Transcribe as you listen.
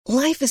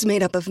Life is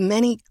made up of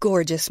many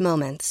gorgeous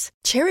moments.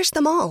 Cherish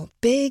them all,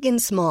 big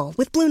and small,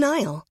 with Blue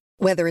Nile.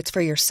 Whether it's for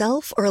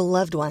yourself or a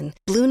loved one,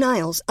 Blue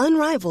Nile's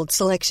unrivaled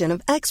selection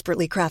of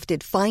expertly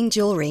crafted fine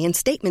jewelry and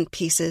statement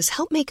pieces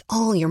help make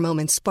all your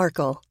moments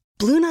sparkle.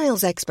 Blue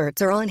Nile's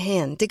experts are on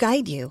hand to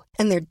guide you,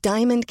 and their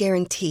diamond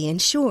guarantee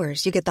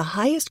ensures you get the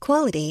highest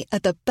quality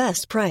at the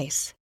best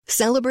price.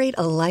 Celebrate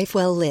a life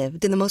well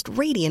lived in the most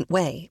radiant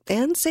way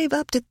and save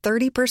up to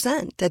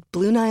 30% at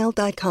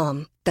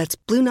BlueNile.com. That's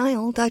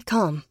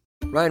BlueNile.com.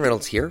 Ryan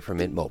Reynolds here from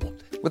Mint Mobile.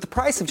 With the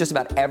price of just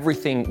about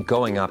everything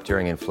going up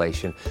during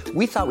inflation,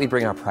 we thought we'd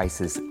bring our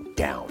prices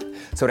down.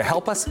 So to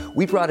help us,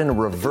 we brought in a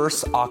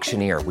reverse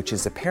auctioneer, which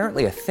is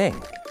apparently a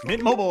thing.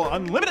 Mint Mobile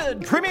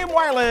Unlimited Premium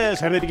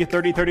Wireless. How to get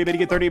 30, 30, bit to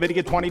get 30, bit to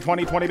get 20,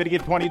 20, 20, bit to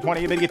get 20,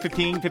 20, bit to get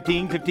 15,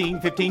 15,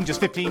 15, 15,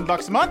 just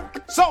 $15 a month?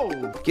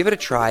 Sold! Give it a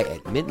try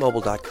at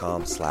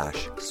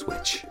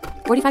mintmobile.com/switch.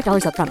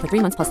 $45 up front for 3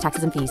 months plus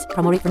taxes and fees.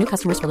 Promo rate for new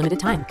customers for limited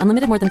time.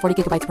 Unlimited more than 40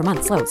 gigabytes per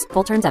month. Slows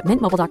full terms at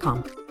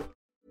mintmobile.com.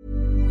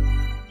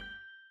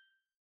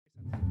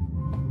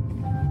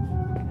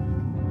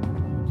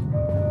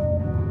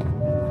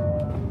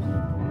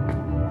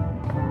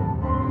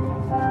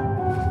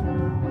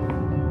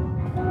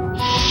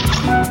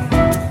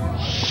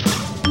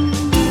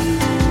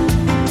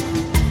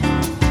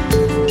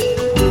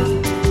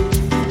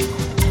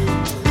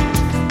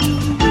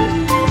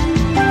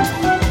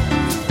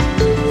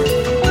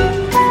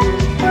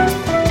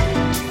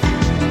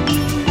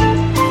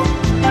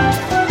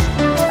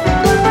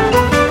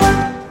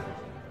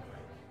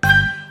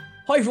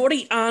 Hi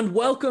everybody and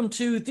welcome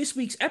to this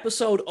week's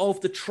episode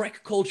of the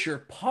Trek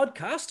Culture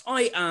Podcast.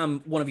 I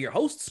am one of your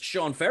hosts,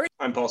 Sean Ferry.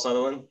 I'm Paul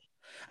Sutherland.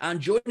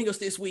 And joining us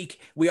this week,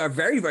 we are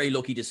very, very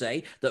lucky to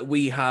say that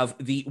we have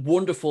the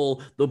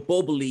wonderful, the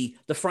bubbly,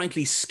 the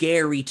frankly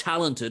scary,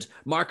 talented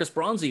Marcus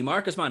Bronzy.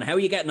 Marcus, man, how are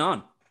you getting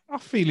on? I'm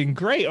feeling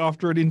great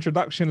after an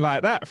introduction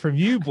like that from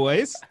you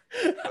boys.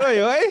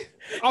 Anyway,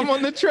 I'm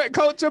on the Trek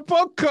Culture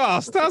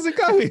Podcast. How's it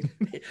going?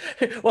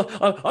 Well,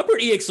 I'm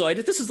pretty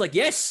excited. This is like,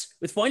 yes,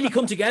 it's finally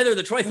come together,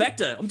 the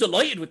trifecta. I'm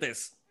delighted with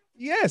this.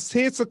 Yes,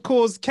 here to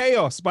cause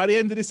chaos. By the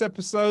end of this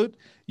episode,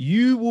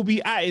 you will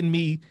be atting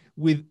me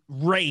with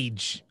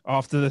rage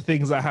after the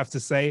things I have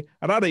to say,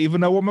 and I don't even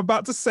know what I'm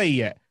about to say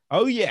yet.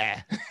 Oh,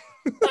 yeah.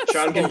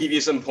 Sean can give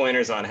you some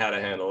pointers on how to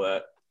handle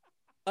that.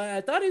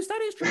 That is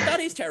true. That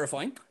is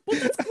terrifying,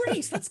 but that's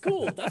great. That's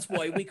cool. That's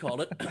why we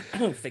call it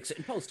fix it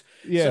in post.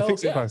 Yeah, so,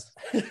 fix it in post.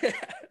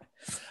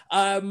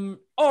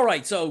 All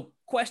right. So,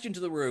 question to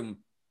the room: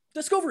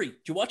 Discovery.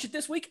 Did you watch it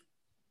this week?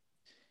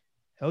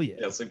 Hell yeah.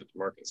 Yeah, let's leave it to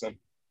Marcus.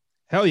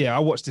 Hell yeah, I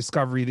watched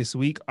Discovery this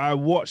week. I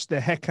watched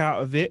the heck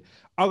out of it.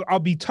 I'll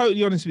be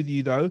totally honest with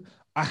you though.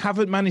 I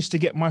haven't managed to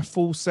get my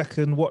full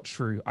second watch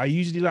through. I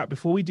usually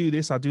before we do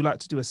this, I do like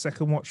to do a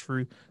second watch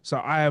through. So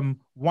I am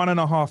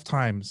 1.5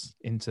 times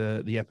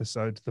into the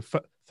episode,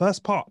 the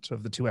first part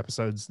of the 2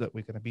 episodes that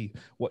we're going to be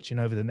watching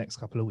over the next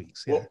couple of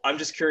weeks. Yeah. Well, I'm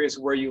just curious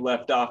where you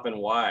left off and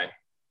why.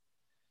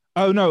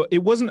 Oh no,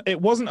 it wasn't a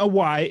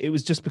why. It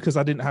was just because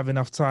I didn't have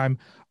enough time.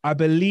 I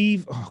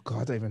believe. Oh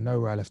God, I don't even know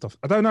where I left off.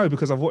 I don't know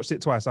because I've watched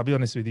it twice. I'll be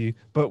honest with you,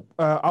 but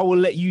I will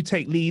let you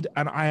take lead,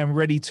 and I am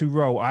ready to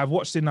roll. I've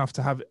watched enough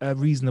to have a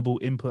reasonable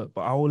input,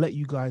 but I will let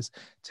you guys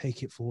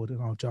take it forward,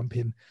 and I'll jump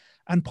in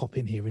and pop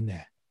in here and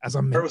there as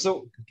I'm.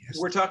 So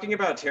we're talking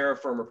about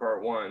Terraformer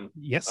Part 1.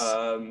 Yes.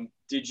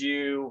 Did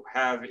you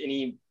have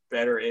any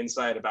better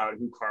insight about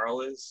who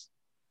Carl is?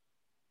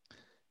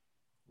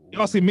 You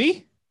asking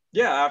me?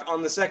 Yeah,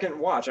 on the second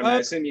watch. I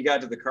assume you got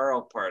to the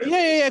Carl part.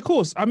 Yeah, of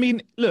course. I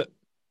mean, look,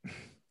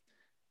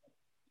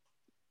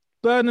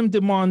 Burnham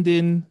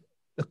demanding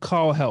the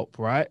Carl help,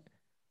 right?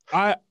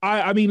 I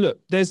mean, look,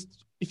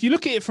 if you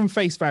look at it from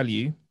face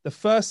value, the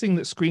first thing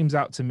that screams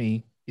out to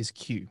me is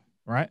Q,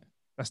 right?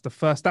 That's the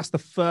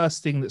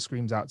first thing that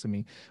screams out to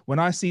me. When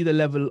I see the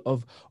level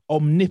of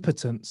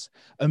omnipotence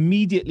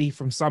immediately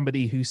from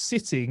somebody who's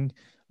sitting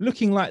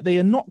looking like they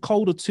are not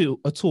cold at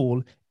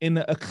all in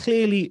a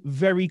clearly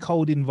very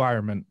cold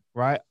environment,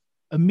 right?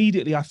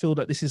 Immediately, I feel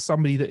that this is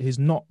somebody that is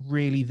not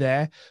really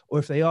there, or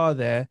if they are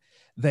there,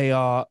 they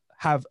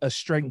have a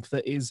strength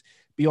that is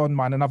beyond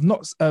mine, and I've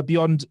not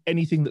beyond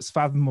anything that's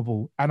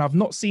fathomable. And I've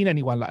not seen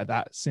anyone like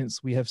that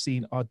since we have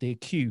seen our dear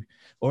Q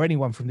or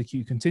anyone from the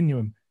Q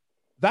continuum.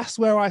 That's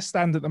where I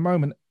stand at the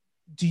moment.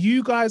 Do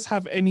you guys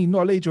have any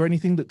knowledge or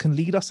anything that can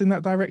lead us in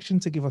that direction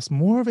to give us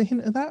more of a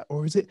hint of that?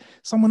 Or is it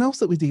someone else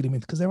that we're dealing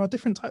with? Because there are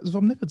different types of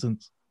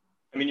omnipotence.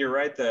 I mean, you're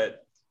right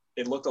that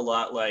it looked a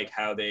lot like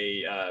how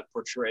they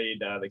portrayed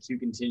the Q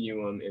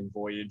Continuum in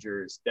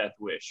Voyager's Death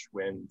Wish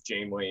when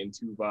Janeway and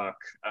Tuvok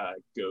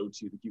go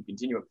to the Q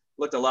Continuum.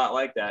 Looked a lot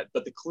like that,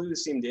 but the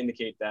clues seem to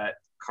indicate that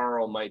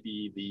Carl might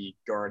be the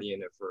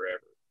Guardian of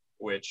Forever,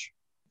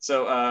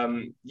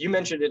 you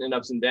mentioned it in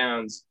Ups and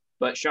Downs,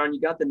 but Sean, you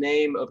got the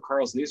name of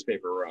Carl's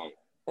newspaper wrong.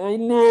 Oh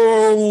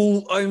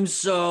no,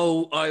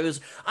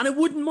 and I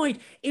wouldn't mind.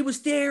 It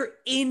was there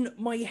in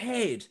my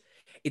head.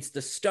 It's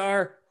the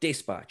Star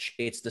Dispatch.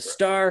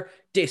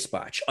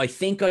 I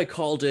think I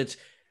called it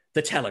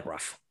the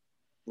Telegraph.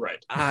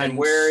 Right. And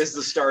where is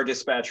the Star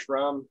Dispatch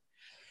from?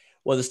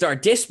 Well, the Star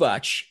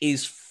Dispatch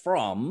is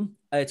from,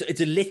 it's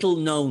a little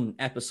known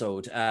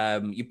episode.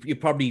 You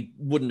probably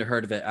wouldn't have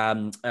heard of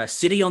it.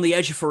 City on the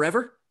Edge of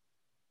Forever.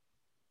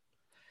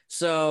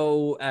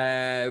 So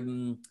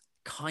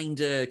kind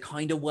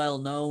of well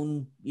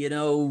known, you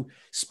know,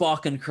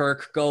 Spock and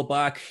Kirk go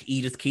back.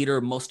 Edith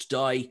Keeler must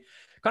die.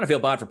 Kind of feel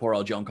bad for poor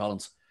old Joan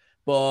Collins.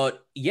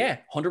 But yeah,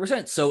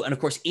 100%. So, and of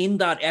course, in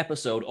that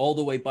episode, all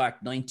the way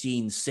back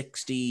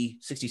 1960,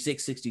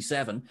 66,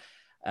 67,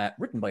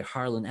 written by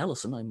Harlan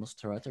Ellison, I must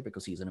throw out there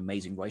because he's an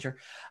amazing writer.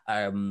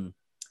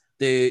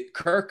 The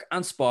Kirk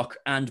and Spock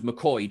and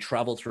McCoy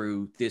travel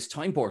through this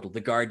time portal,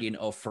 the Guardian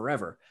of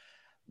Forever,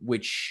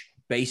 which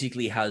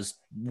basically has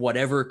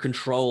whatever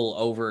control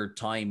over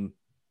time.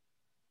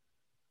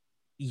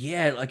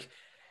 Yeah, like,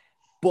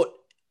 but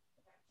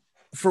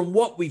from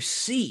what we've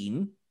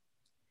seen,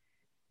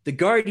 the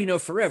Guardian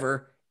of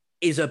Forever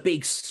is a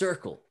big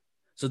circle.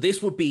 So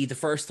this would be the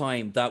first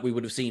time that we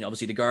would have seen,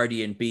 obviously, the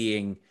Guardian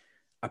being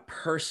a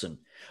person.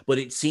 But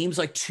it seems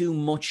like too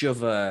much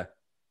of a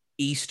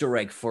Easter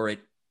egg for it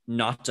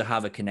not to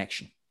have a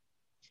connection.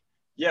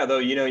 Yeah, though,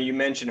 you know, you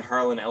mentioned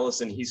Harlan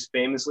Ellison. He's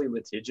famously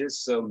litigious,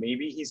 so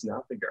maybe he's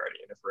not the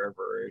Guardian of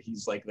Forever.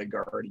 He's like the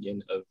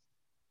Guardian of,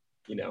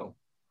 you know,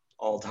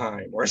 all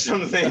time or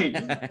something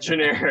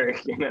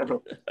generic, you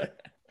know?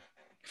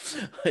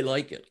 I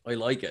like it. I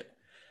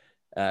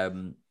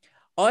don't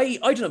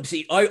know.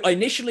 See, I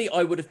initially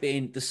would have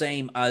been the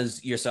same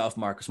as yourself,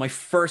 Marcus. My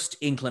first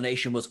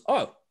inclination was,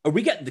 oh, are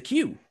we getting the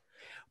Q?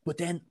 But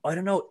then, I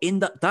don't know, in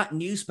that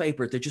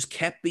newspaper, there just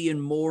kept being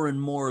more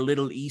and more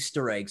little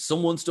Easter eggs.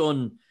 Someone's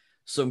done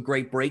some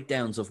great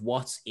breakdowns of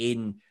what's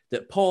in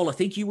that. Paul, I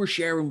think you were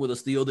sharing with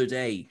us the other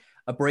day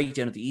a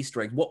breakdown of the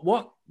Easter egg.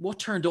 What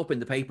turned up in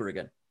the paper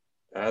again?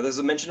 There's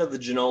a mention of the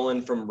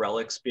Janolan from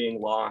Relics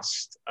being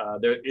lost.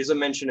 There is a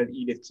mention of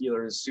Edith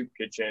Keeler's soup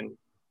kitchen.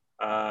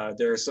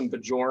 There's some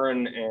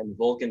Bajoran and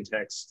Vulcan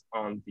text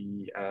on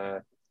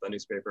the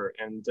newspaper.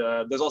 And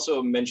there's also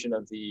a mention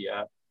of the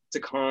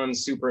Takan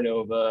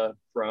supernova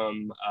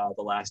from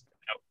The Last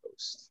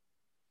Outpost.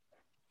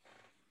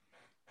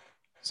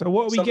 So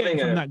what are we getting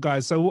from that,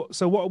 guys? So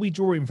what are we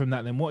drawing from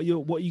that then? What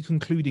are you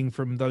concluding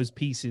from those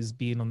pieces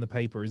being on the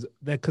paper? Is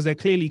there, because they're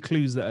clearly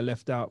clues that are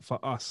left out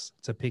for us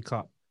to pick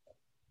up?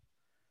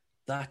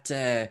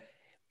 That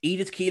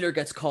Edith Keeler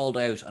gets called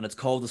out, and it's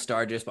called the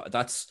Star Dispatch.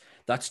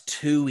 That's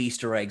 2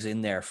 Easter eggs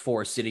in there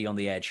for City on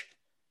the Edge.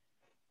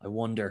 I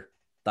wonder,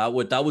 that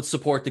would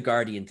support the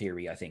Guardian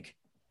theory, I think.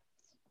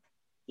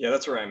 Yeah,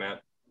 that's where I'm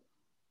at.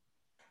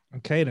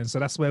 Okay, then. So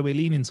that's where we're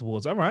leaning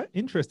towards. All right.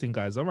 Interesting,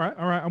 guys. All right.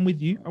 I'm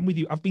with you.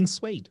 I've been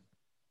swayed.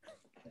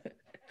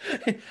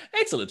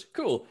 Excellent.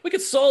 Cool. We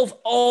could solve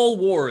all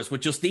wars with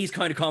just these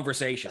kind of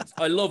conversations.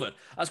 I love it.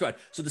 That's great.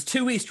 So there's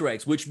 2 Easter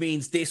eggs, which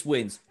means this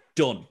wins.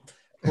 Done.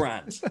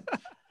 Grand.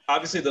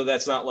 Obviously, though,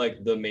 that's not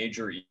like the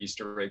major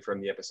Easter egg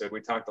from the episode. We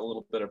talked a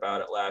little bit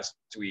about it last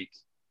week,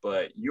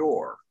 but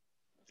you're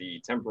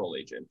the temporal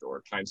agent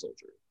or time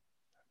soldier.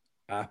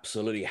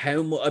 Absolutely.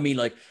 I mean,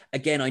 like,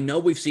 again, I know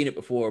we've seen it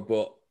before,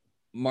 but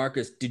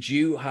Marcus, did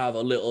you have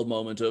a little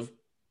moment of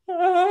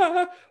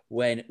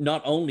when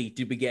not only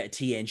did we get a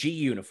TNG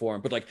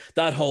uniform, but like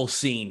that whole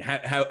scene?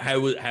 How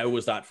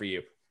was that for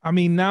you? I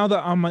mean, now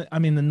that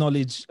I'm in the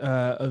knowledge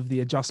of the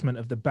adjustment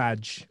of the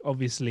badge,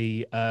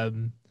 obviously,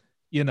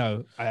 you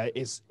know,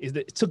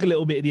 it took a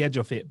little bit of the edge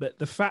off it. But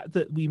the fact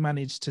that we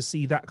managed to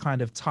see that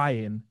kind of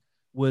tie-in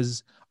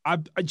was,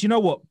 do you know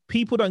what?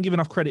 People don't give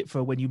enough credit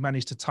for when you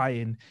manage to tie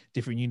in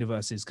different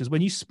universes, because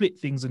when you split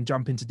things and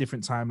jump into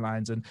different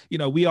timelines, and, you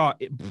know, we are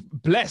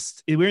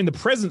blessed. We're in the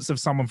presence of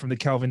someone from the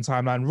Kelvin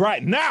timeline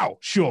right now,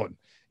 Sean.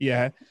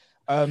 Yeah.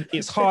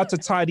 It's hard to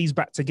tie these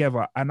back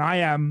together. And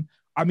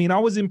I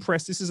was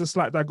impressed. This is a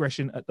slight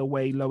digression at the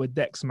way Lower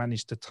Decks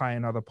managed to tie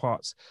in other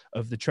parts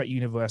of the Trek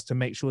universe to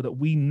make sure that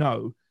we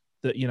know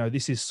that, you know,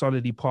 this is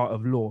solidly part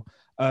of lore.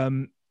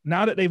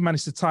 Now that they've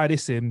managed to tie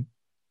this in,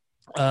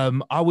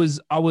 I was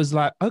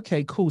like,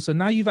 okay, cool. So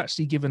now you've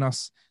actually given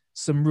us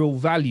some real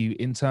value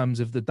in terms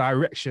of the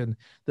direction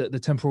that the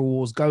Temporal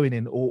War is going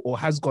in or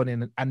has gone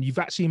in. And you've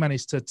actually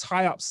managed to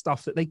tie up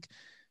stuff that they,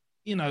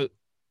 you know,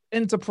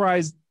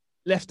 Enterprise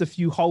left a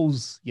few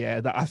holes,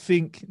 that I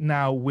think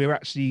now we're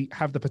actually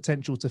have the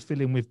potential to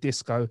fill in with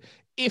Disco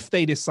if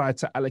they decide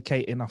to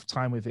allocate enough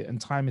time with it.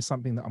 And time is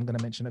something that I'm going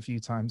to mention a few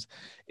times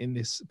in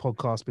this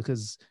podcast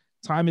because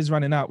time is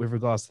running out with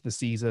regards to the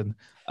season.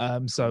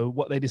 So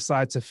what they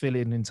decide to fill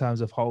in terms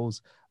of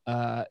holes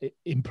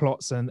in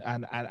plots and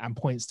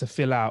points to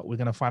fill out, we're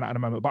going to find out in a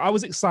moment. But I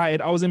was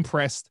excited. I was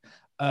impressed.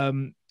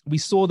 We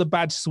saw the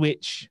badge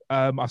switch.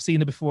 I've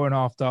seen it before and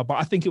after, but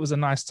I think it was a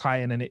nice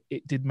tie-in, and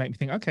it did make me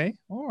think, okay,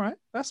 all right,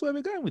 that's where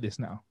we're going with this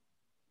now.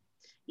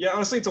 Yeah,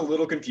 honestly, it's a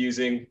little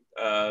confusing.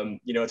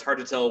 You know, it's hard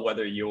to tell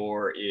whether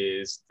Yor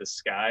is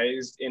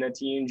disguised in a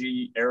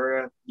TNG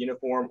era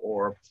uniform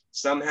or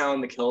somehow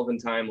in the Kelvin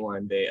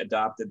timeline, they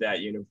adopted that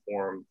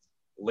uniform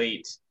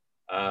late.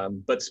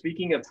 But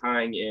speaking of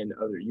tying in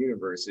other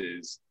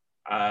universes,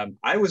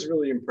 I was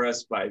really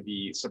impressed by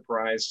the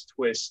surprise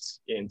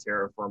twist in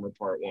Terraformer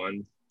Part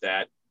 1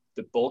 that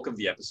the bulk of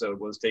the episode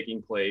was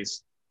taking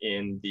place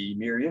in the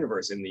mirror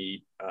universe, in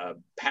the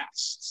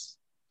past.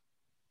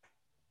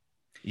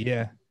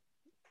 Yeah.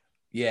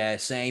 Yeah,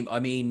 same. I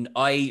mean,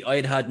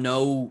 I'd had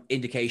no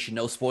indication,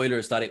 no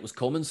spoilers that it was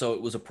coming, so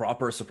it was a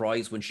proper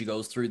surprise when she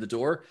goes through the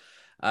door.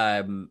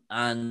 And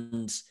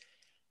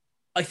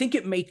I think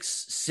it makes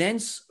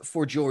sense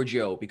for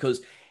Georgiou,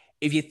 because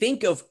if you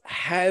think of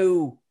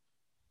how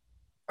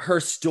her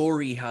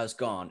story has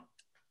gone,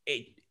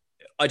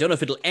 I don't know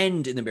if it'll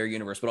end in the mirror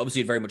universe, but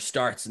obviously it very much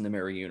starts in the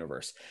mirror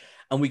universe.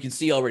 And we can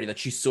see already that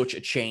she's such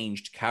a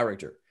changed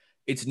character.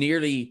 It's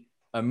nearly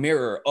a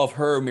mirror of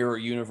her mirror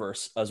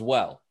universe as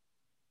well.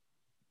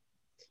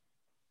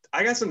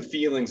 I got some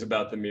feelings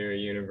about the mirror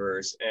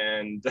universe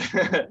and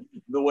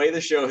the way the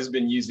show has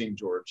been using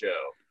Georgiou.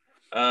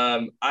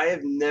 I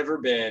have never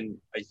been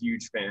a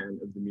huge fan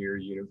of the mirror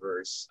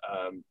universe.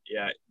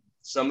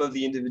 Some of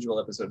the individual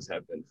episodes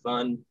have been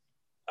fun.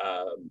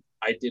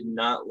 I did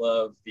not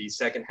love the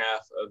second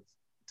half of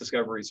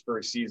Discovery's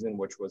first season,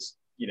 which was,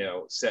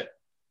 set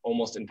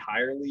almost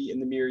entirely in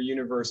the mirror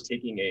universe,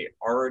 taking a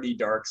already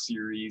dark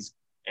series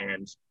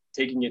and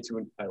taking it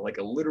to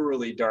a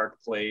literally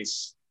dark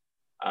place.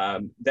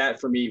 That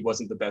for me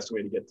wasn't the best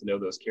way to get to know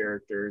those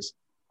characters.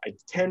 I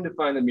tend to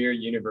find the mirror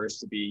universe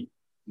to be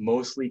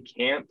mostly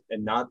camp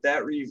and not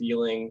that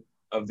revealing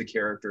of the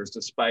characters,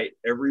 despite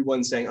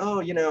everyone saying,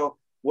 oh,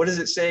 what does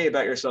it say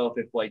about yourself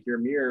if your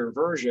mirror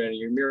version,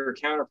 your mirror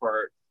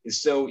counterpart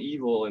is so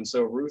evil and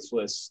so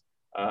ruthless?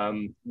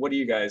 What do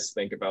you guys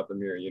think about the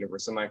mirror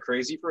universe? Am I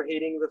crazy for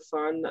hating the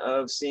fun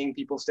of seeing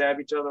people stab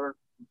each other?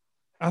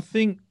 I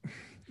think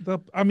the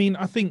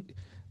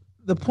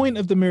point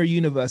of the mirror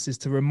universe is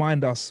to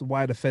remind us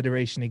why the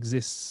Federation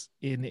exists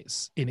in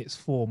its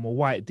form, or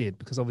why it did,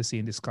 because obviously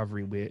in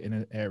Discovery we're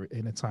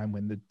in a time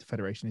when the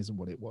Federation isn't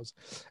what it was.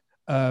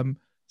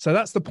 So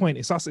that's the point.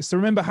 It's to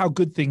remember how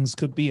good things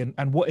could be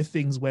and what if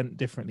things went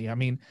differently. I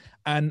mean,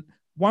 and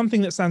one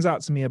thing that stands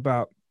out to me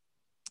about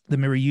the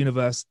mirror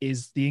universe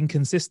is the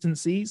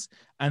inconsistencies,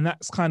 and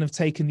that's kind of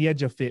taken the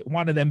edge off it.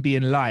 One of them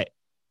being light.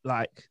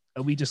 Like,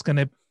 are we just going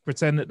to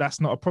pretend that that's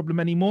not a problem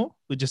anymore?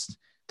 Because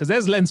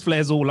there's lens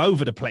flares all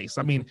over the place.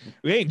 I mean,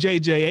 we ain't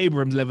J.J.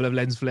 Abrams level of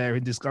lens flare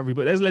in Discovery,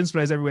 but there's lens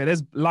flares everywhere.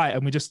 There's light,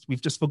 and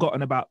we've just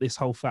forgotten about this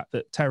whole fact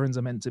that Terrans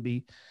are meant to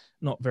be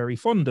not very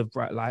fond of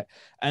bright light.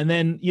 And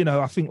then,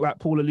 I think like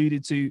Paul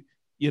alluded to,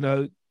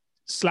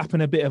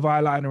 slapping a bit of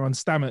eyeliner on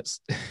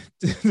Stamets,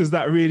 does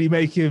that really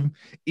make him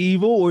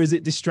evil, or is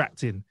it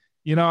distracting?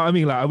 You know what I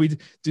mean? Like,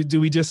 do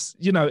we just,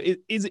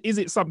 is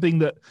it something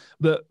that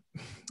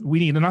we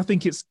need? And I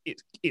think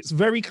it's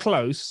very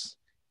close,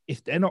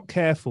 if they're not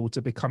careful,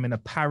 to becoming a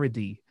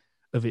parody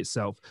of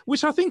itself,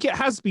 which I think it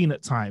has been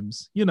at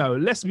times.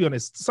 Let's be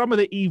honest, some of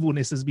the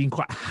evilness has been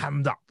quite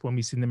hammed up when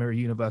we've seen the mirror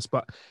universe,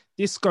 but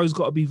Disco's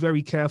got to be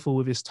very careful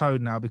with his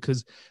tone now,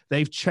 because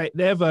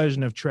their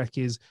version of Trek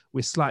is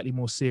we're slightly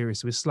more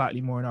serious, we're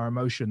slightly more in our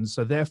emotions.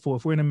 So therefore,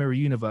 if we're in a mirror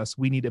universe,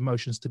 we need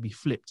emotions to be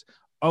flipped.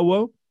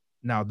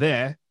 Now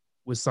there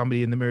was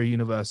somebody in the mirror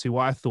universe who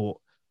I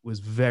thought was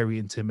very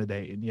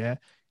intimidating,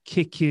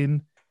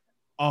 kicking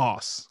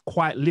ass,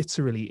 quite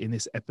literally, in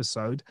this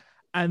episode.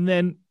 And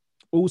then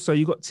also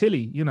you got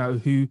Tilly,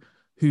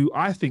 who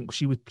I think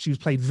she was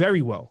played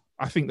very well.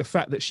 I think the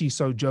fact that she's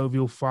so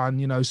jovial,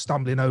 fun,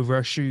 stumbling over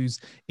her shoes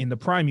in the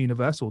Prime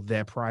universe, or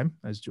their Prime,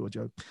 as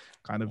Georgiou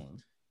kind of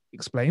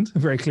explained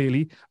very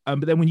clearly.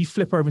 But then when you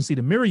flip over and see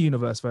the mirror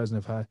universe version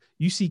of her,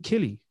 you see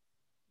Killy.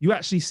 You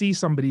actually see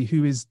somebody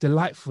who is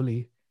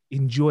delightfully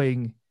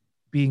enjoying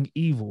being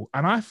evil.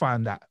 And I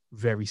find that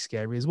very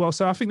scary as well.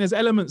 So I think there's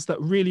elements that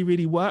really,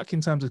 really work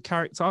in terms of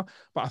character,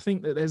 but I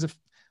think that there's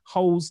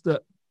holes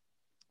that,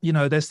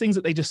 there's things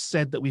that they just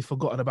said that we've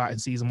forgotten about in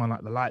season 1,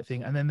 like the light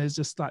thing. And then there's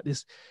just like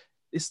this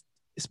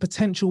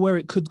potential where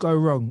it could go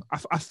wrong.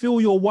 I feel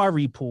your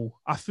worry, Paul.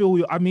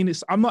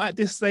 I'm not at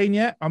this stage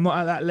yet. I'm not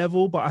at that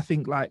level, but I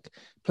think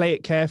play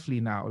it carefully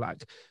now.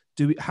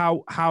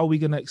 How are we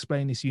going to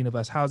explain this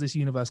universe? How is this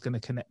universe going to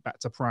connect back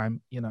to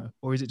Prime,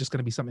 or is it just going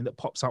to be something that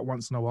pops out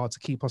once in a while to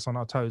keep us on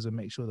our toes and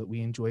make sure that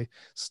we enjoy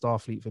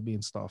Starfleet for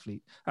being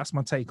Starfleet? That's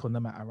my take on the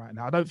matter right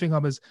now. I don't think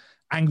I'm as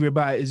angry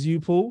about it as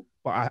you, Paul,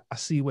 but I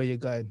see where you're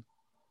going.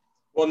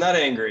 Well, not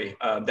angry.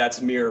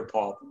 That's Mirror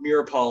Paul.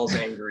 Mirror Paul's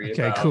angry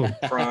okay, about cool.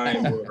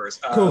 Prime universe.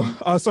 Cool.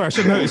 Oh, sorry, I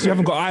should notice you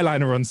haven't got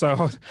eyeliner on,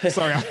 so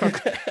sorry.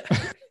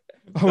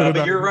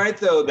 But you're right,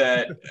 though,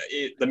 that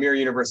the mirror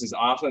universe has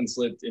often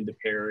slipped into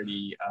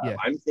parody.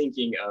 I'm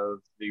thinking of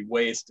the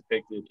way it's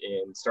depicted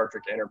in Star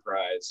Trek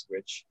Enterprise,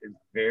 which is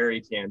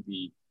very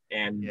campy.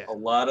 And a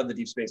lot of the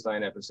Deep Space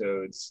Nine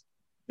episodes,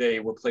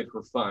 they were played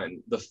for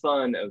fun. The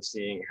fun of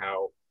seeing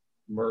how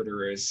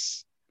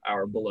murderous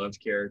our beloved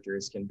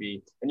characters can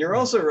be. And you're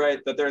also right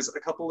that there's a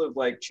couple of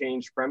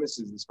changed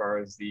premises as far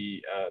as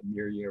the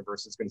mirror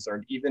universe is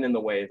concerned, even in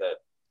the way that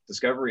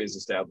Discovery has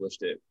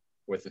established it,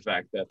 with the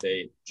fact that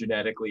they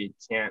genetically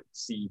can't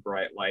see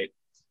bright light.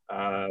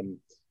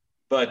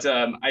 But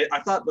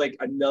I thought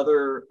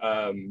another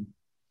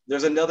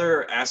there's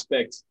another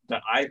aspect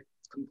that I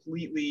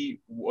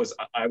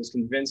was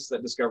convinced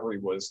that Discovery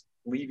was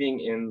leaving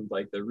in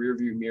like the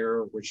rearview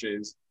mirror, which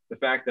is the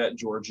fact that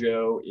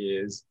Georgiou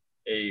is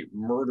a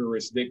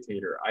murderous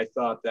dictator. I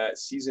thought that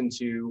season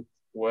 2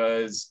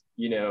 was,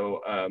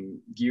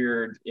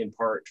 geared in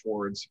part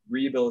towards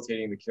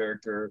rehabilitating the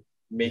character,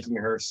 making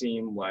her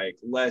seem like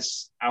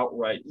less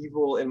outright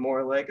evil and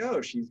more like,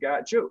 oh, she's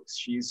got jokes,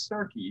 she's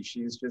snarky,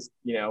 she's just,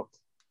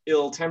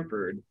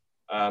 ill-tempered.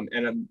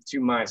 And to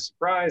my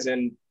surprise,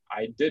 and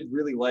I did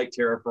really like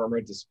Terra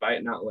Firma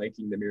despite not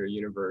liking the Mirror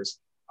Universe,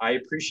 I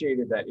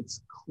appreciated that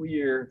it's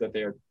clear that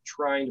they're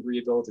trying to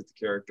rehabilitate the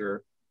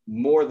character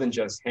more than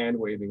just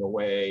hand-waving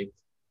away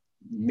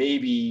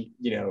maybe,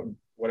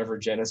 whatever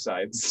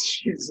genocides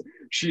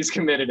she's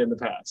committed in the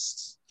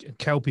past.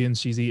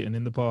 Kelpians she's eaten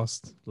in the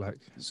past, like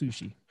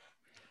sushi.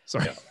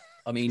 Sorry. Yeah.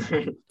 I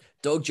mean,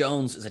 Doug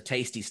Jones is a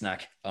tasty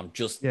snack. I'm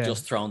just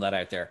throwing that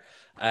out there.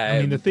 I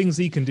mean, the things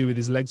he can do with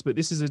his legs, but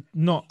this is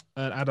not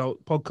an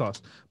adult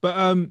podcast. But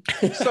I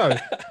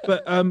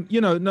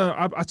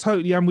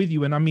totally am with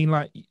you. And I mean,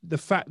 like the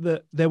fact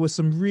that there were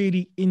some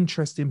really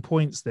interesting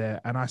points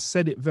there, and I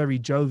said it very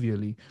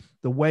jovially,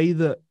 the way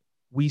that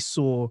we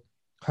saw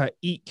her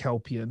eat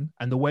Kelpian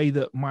and the way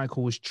that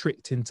Michael was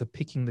tricked into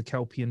picking the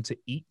Kelpian to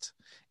eat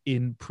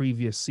in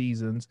previous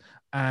seasons.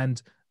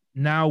 And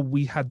now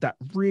we had that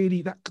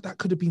really, that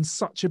could have been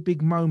such a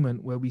big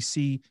moment where we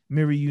see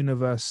Mirror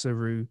Universe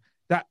Saru,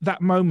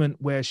 that moment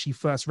where she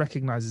first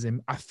recognizes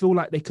him. I feel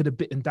like they could have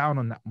bitten down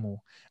on that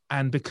more.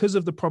 And because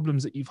of the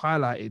problems that you've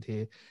highlighted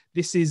here,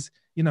 this is,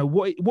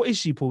 what is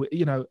she, Paul?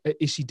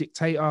 Is she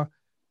dictator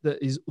that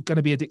is going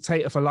to be a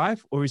dictator for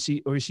life, or is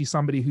she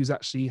somebody who's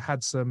actually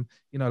had some,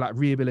 like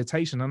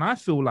rehabilitation? And I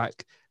feel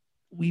like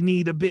we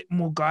need a bit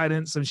more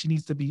guidance, and she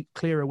needs to be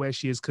clearer where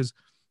she is, because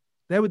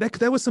there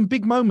were some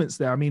big moments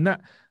there. I mean,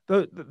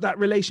 that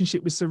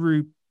relationship with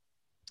Saru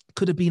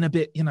could have been a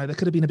bit, there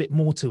could have been a bit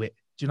more to it.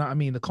 Do you know what I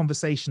mean? The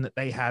conversation that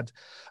they had,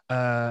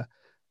 I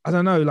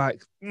don't know,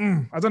 like,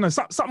 I don't know,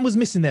 something was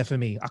missing there for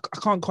me. I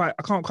can't quite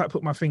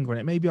put my finger on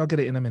it. Maybe I'll get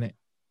it in a minute.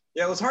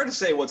 Yeah, it was hard to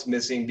say what's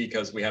missing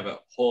because we have a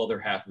whole other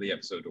half of the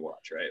episode to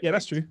watch, right? Yeah,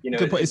 that's true.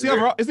 Good point. It's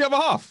the other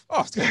half.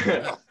 Oh,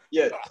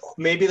 yeah,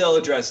 maybe they'll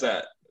address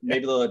that.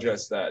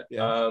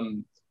 Yeah.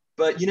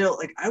 But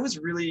I was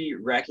really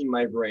racking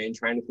my brain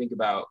trying to think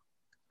about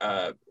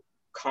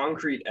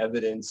concrete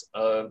evidence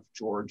of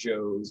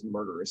Georgiou's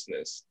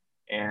murderousness.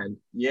 And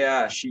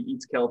yeah, she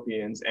eats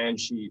Kelpians, and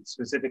she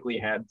specifically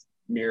had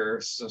Mirror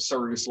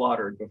Saru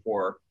slaughtered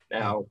before.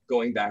 Now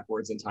going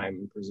backwards in time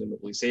and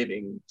presumably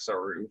saving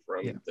Saru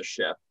from the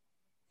ship.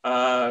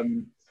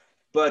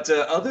 But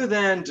other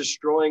than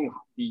destroying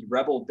the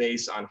rebel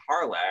base on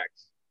Harlak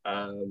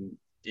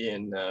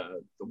in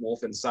The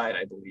Wolf Inside,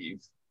 I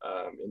believe,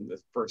 in the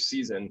first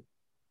season,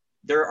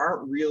 there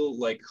aren't real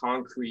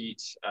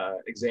concrete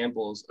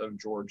examples of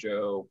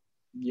Georgiou,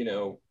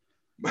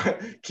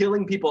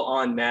 killing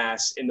people en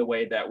masse in the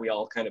way that we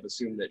all kind of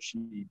assume that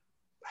she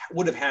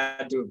would have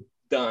had to have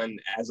done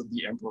as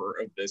the emperor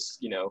of this,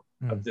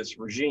 of this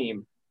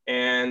regime.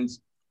 And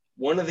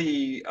one of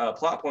the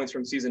plot points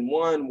from season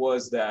 1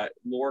 was that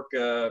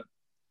Lorca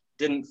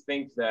didn't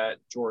think that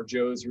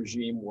Georgiou's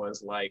regime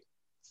was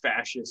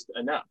fascist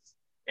enough.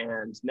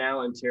 And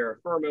now in Terra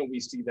Firma, we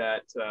see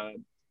that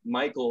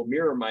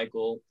Mirror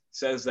Michael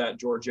says that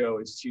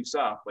Georgiou is too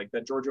soft,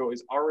 that Georgiou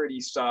is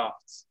already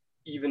soft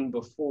even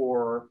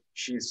before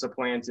she's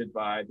supplanted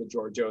by the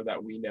Georgiou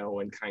that we know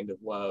and kind of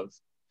love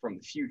from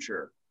the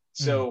future.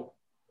 So,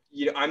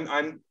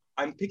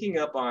 I'm picking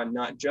up on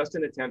not just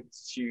an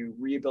attempt to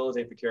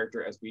rehabilitate the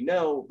character as we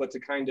know, but to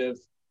kind of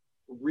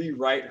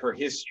rewrite her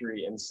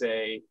history and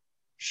say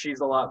she's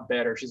a lot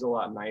better, she's a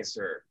lot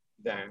nicer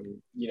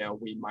than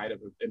we might have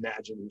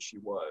imagined she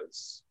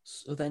was.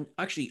 So then,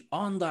 actually,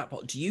 on that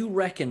point, do you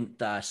reckon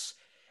that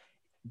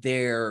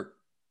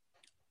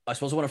I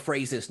suppose I want to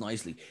phrase this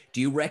nicely. Do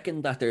you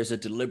reckon that there's a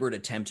deliberate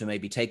attempt to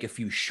maybe take a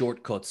few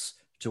shortcuts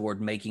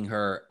toward making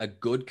her a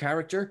good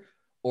character?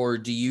 Or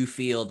do you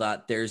feel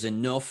that there's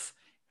enough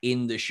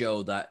in the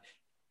show that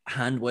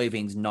hand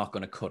waving's not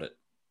going to cut it?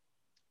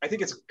 I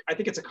think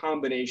it's a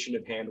combination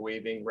of hand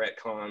waving,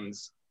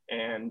 retcons,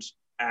 and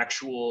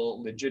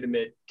actual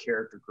legitimate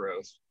character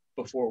growth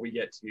before we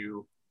get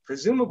to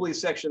presumably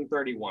section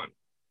 31.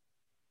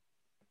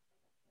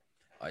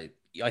 I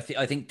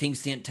think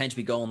things tend to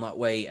be going that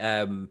way.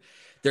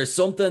 There's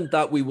something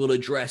that we will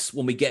address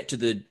when we get to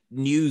the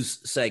news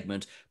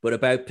segment, but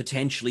about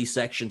potentially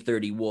section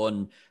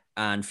 31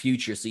 and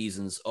future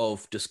seasons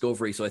of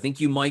Discovery. So I think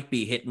you might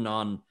be hitting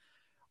on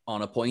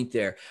a point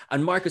there.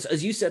 And Marcus,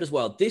 as you said as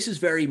well, this is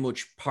very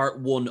much part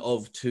 1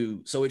 of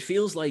 2. So it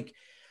feels like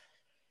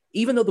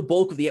even though the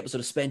bulk of the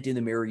episode is spent in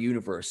the Mirror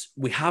Universe,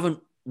 we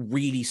haven't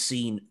really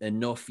seen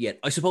enough yet.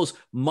 I suppose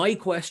my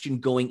question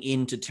going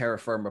into Terra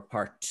Firma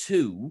part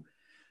 2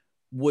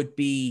 would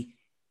be,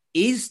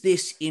 is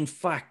this in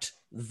fact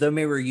the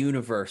Mirror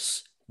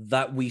Universe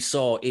that we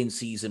saw in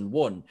season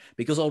 1?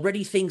 Because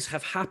already things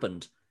have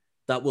happened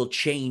that will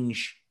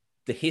change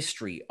the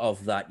history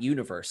of that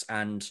universe.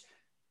 And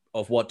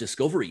of what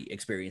Discovery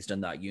experienced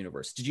in that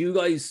universe. Did you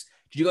guys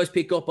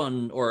pick up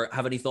on or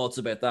have any thoughts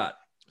about that?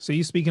 So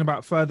you're speaking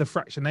about further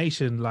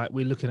fractionation, like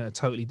we're looking at a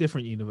totally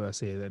different universe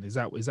here. Then is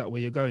that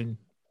where you're going?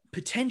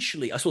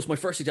 Potentially, I suppose my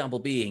first example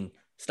being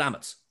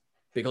Stamets,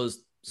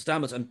 because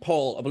Stamets and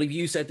Paul, I believe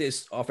you said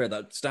this off air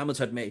that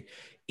Stamets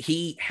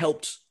he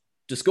helped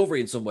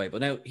Discovery in some way,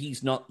 but now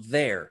he's not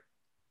there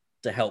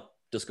to help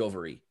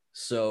Discovery.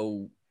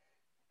 So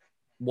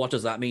what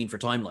does that mean for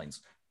timelines?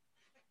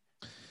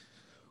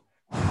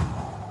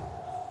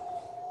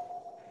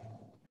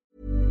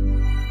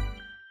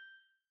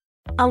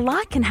 A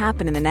lot can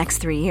happen in the next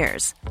 3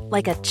 years.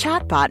 Like a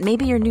chatbot may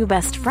be your new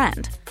best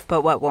friend.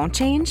 But what won't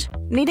change?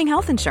 Needing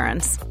health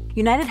insurance.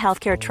 United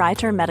Healthcare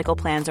Tri-Term Medical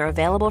Plans are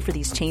available for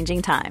these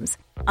changing times.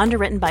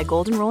 Underwritten by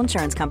Golden Rule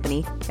Insurance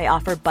Company, they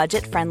offer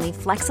budget-friendly,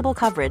 flexible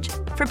coverage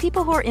for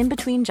people who are in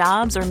between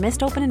jobs or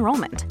missed open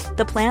enrollment.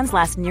 The plans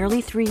last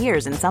nearly 3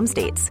 years in some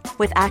states,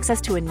 with access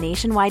to a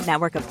nationwide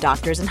network of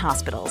doctors and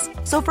hospitals.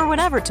 So for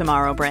whatever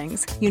tomorrow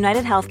brings,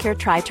 United Healthcare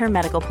Tri-Term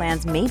Medical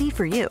Plans may be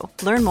for you.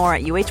 Learn more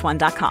at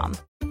uh1.com.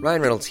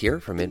 Ryan Reynolds here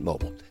from Mint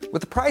Mobile.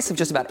 With the price of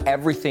just about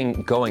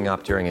everything going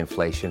up during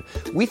inflation,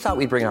 we thought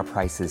we'd bring our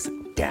prices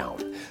down.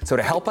 So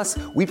to help us,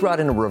 we brought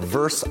in a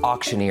reverse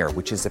auctioneer,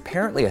 which is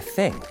apparently a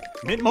thing.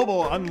 Mint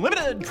Mobile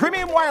Unlimited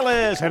Premium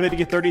Wireless. How to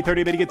get 30,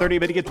 30, bit to get 30,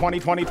 bit to get 20,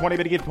 20, 20,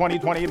 bit to get 20,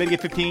 20, bit to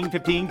get 15,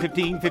 15,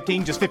 15,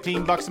 15, just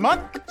 $15 a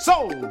month?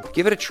 Sold!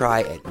 Give it a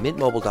try at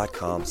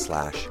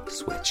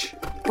mintmobile.com/switch.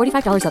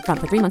 $45 up front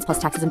for 3 months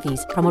plus taxes and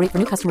fees. Promo rate for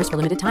new customers for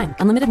limited time.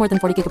 Unlimited more than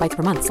 40 gigabytes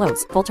per month.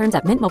 Slows full terms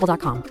at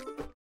mintmobile.com.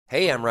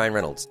 Hey, I'm Ryan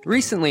Reynolds.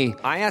 Recently,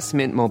 I asked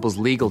Mint Mobile's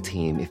legal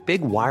team if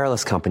big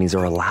wireless companies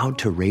are allowed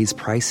to raise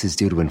prices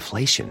due to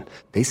inflation.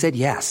 They said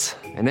yes.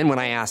 And then when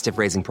I asked if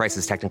raising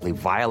prices technically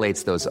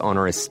violates those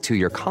onerous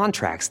 2-year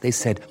contracts, they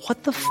said,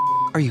 "What the f***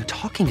 are you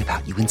talking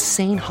about, you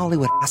insane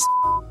Hollywood ass?"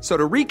 So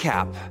to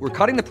recap, we're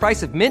cutting the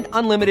price of Mint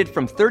Unlimited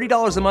from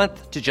 $30 a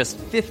month to just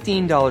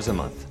 $15 a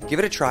month. Give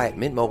it a try at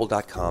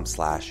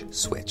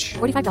mintmobile.com/switch.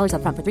 $45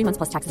 up front for 3 months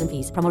plus taxes and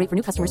fees. Promo rate for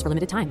new customers for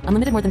limited time.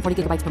 Unlimited more than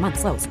 40 gigabytes per month.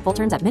 Slows full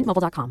terms at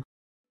mintmobile.com.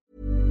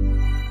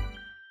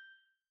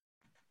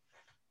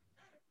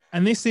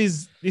 And this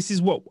is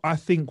what I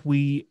think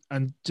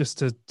and just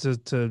to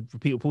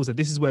repeat what Paul said,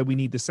 this is where we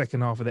need the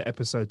second half of the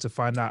episode to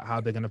find out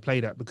how they're going to play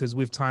that, because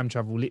with time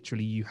travel,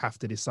 literally you have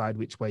to decide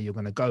which way you're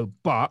going to go.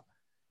 But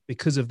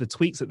because of the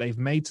tweaks that they've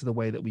made to the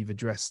way that we've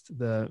addressed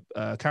the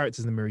characters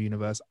in the Mirror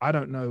Universe, I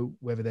don't know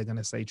whether they're going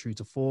to stay true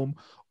to form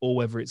or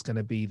whether it's going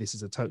to be this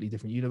is a totally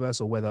different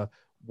universe, or whether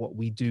what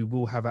we do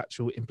will have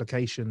actual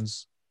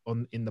implications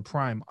in the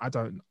Prime. I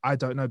don't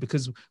know,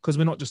 because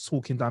we're not just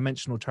talking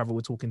dimensional travel,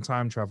 we're talking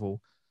time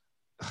travel.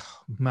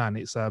 Man,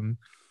 it's we're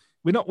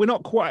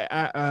not quite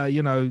at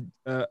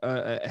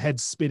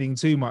head spinning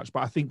too much,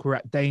 but I think we're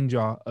at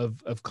danger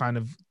of kind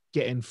of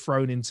getting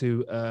thrown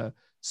into a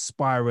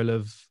spiral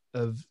of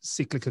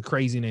cyclical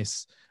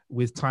craziness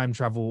with time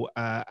travel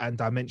and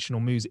dimensional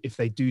moves if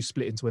they do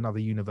split into another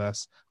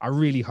universe. I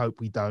really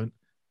hope we don't.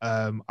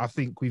 I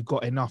think we've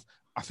got enough.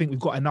 I think we've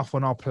got enough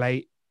on our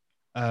plate.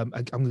 I'm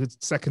the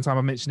second time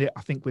I mentioned it.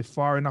 I think we're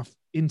far enough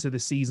into the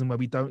season where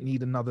we don't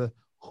need another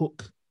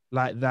hook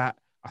like that.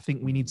 I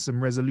think we need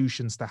some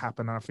resolutions to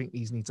happen, and I think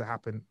these need to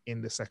happen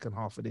in the second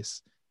half of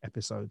this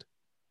episode.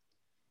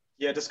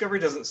 Yeah, Discovery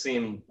doesn't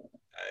seem,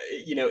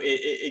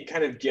 it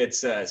kind of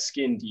gets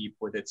skin deep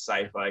with its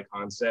sci-fi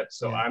concept.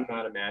 So yeah. I'm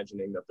not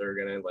imagining that they're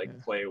going to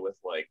play with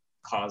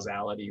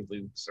causality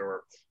loops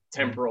or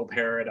temporal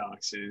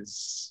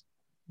paradoxes.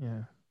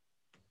 Yeah.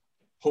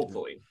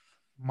 Hopefully.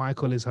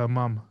 Michael is her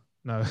mum.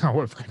 No, I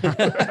won't.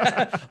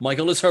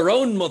 Michael is her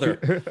own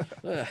mother.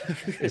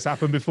 It's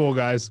happened before,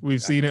 guys.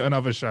 We've seen it on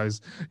other shows.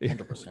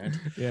 100%.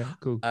 Yeah,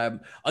 cool. I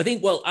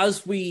think,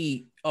 as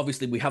we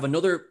have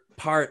another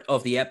part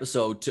of the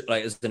episode,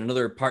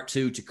 another part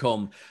 2 to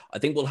come, I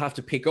think we'll have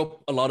to pick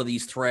up a lot of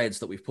these threads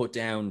that we've put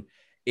down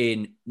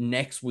in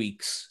next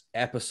week's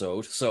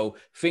episode. So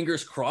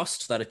fingers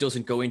crossed that it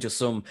doesn't go into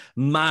some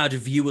mad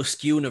View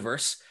Askew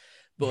universe.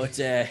 But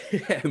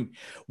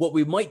what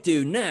we might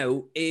do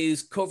now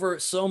is cover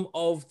some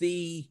of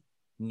the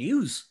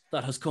news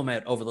that has come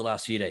out over the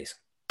last few days.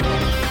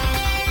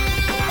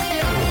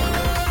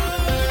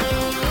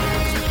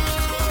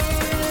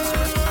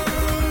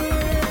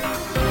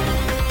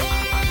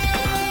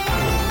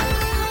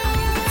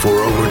 For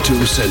over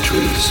 2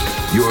 centuries,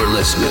 you're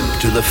listening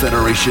to the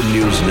Federation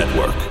News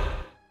Network.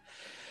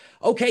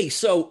 Okay,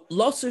 so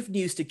lots of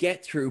news to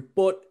get through,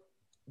 but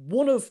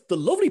one of the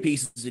lovely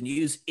pieces of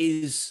news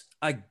is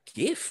a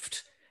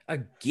gift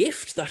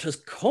that has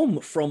come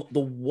from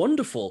the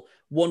wonderful,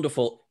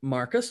 wonderful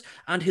Marcus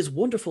and his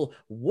wonderful,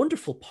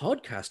 wonderful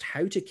podcast,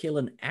 How to Kill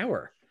an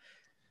Hour.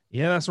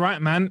 Yeah, that's right,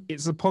 man.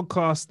 It's a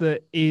podcast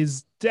that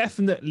is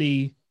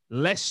definitely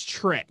less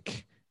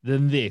Trek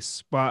than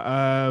this,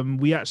 but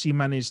we actually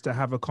managed to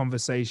have a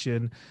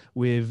conversation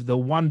with the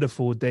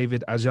wonderful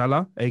David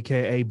Ajala,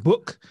 aka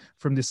Book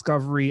from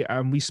Discovery,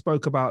 and we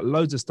spoke about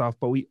loads of stuff,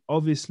 but we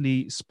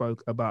obviously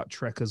spoke about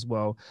Trek as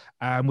well.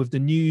 And with the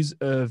news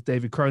of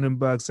David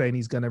Cronenberg saying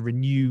he's going to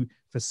renew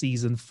for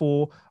season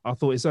 4, I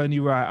thought it's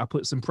only right I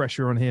put some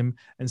pressure on him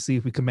and see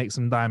if we can make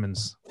some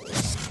diamonds.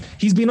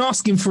 He's been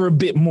asking for a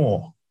bit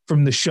more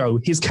from the show,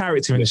 his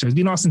character in the show. He's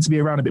been asking to be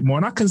around a bit more,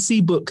 and I can see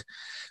Book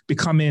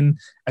becoming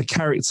a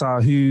character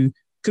who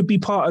could be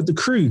part of the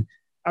crew.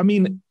 I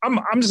mean,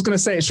 I'm just going to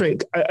say it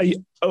straight.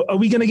 Are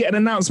we going to get an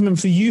announcement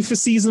for you for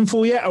season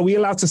 4 yet? Are we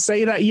allowed to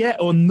say that yet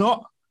or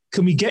not?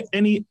 Can we get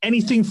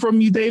anything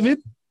from you, David?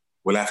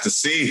 We'll have to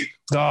see.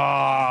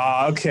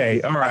 Ah, okay.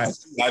 All right.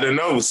 I don't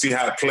know. We'll see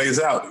how it plays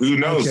out. Who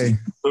knows? Okay.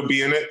 Could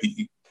be in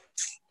it.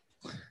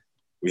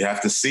 We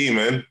have to see,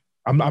 man.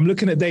 I'm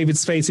looking at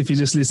David's face if you're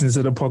just listening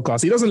to the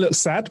podcast. He doesn't look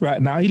sad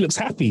right now. He looks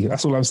happy.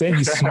 That's all I'm saying.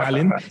 He's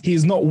smiling.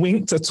 He's not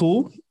winked at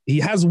all. He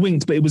has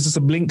winked, but it was just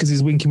a blink because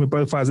he's winking with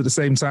both eyes at the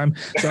same time.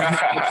 So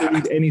I'm not going to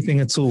read anything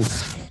at all.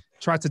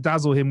 Tried to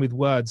dazzle him with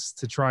words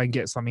to try and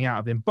get something out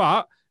of him.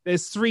 But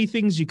there's 3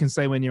 things you can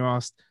say when you're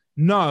asked.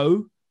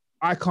 No,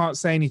 I can't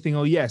say anything.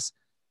 Or yes.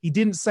 He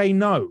didn't say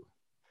no.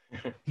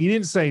 He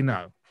didn't say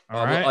no.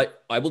 All right.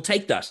 I will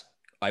take that.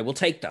 I will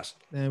take that.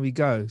 There we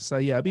go. So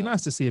yeah, it'd be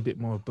nice to see a bit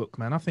more of Book,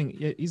 man. I think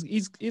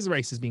his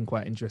race has been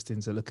quite interesting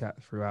to look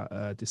at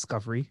throughout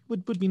Discovery.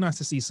 Would be nice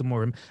to see some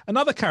more of him.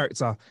 Another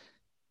character,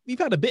 we've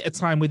had a bit of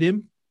time with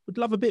him. Would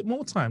love a bit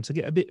more time to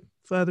get a bit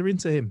further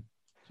into him.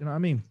 Do you know what I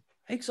mean?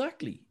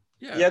 Exactly.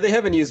 Yeah, they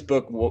haven't used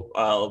Book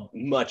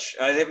much.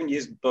 They haven't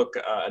used Book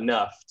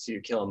enough to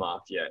kill him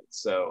off yet.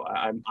 So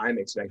I'm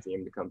expecting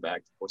him to come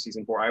back for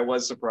season 4. I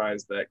was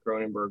surprised that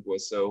Cronenberg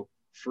was so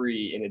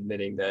free in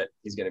admitting that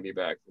he's going to be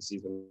back for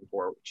season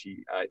 4, which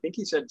I think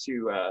he said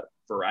to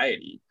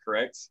Variety,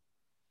 correct?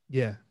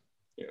 Yeah.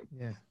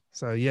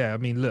 So yeah, I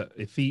mean, look,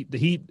 if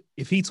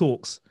he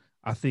talks,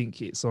 I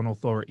think it's on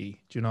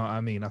authority. Do you know what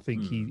I mean? I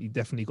think he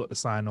definitely got the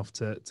sign off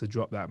to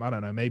drop that. I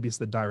don't know. Maybe it's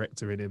the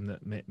director in him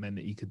that meant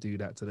that he could do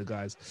that to the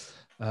guys.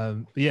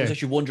 But yeah, I was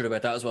actually wondering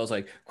about that as well. I was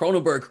like,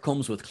 Cronenberg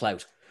comes with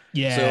clout.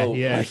 Yeah. So,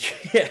 yeah.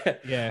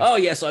 Yeah. Oh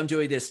yes, I'm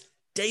doing this.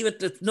 David,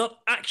 that's not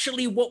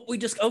actually what we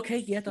just. Okay,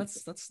 yeah,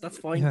 that's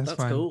fine. Yeah, that's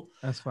fine. cool.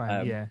 That's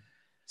fine. Yeah.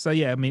 So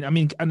yeah, I mean,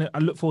 and I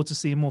look forward to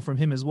seeing more from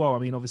him as well. I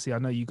mean, obviously, I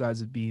know you guys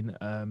have been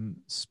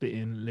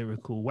waxing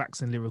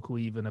lyrical,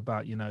 even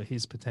about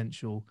his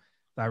potential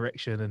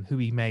direction and who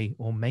he may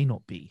or may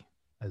not be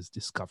as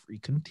Discovery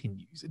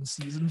continues in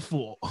season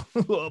 4.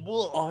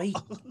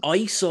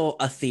 I saw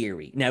a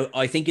theory. Now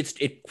I think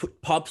it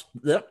pops.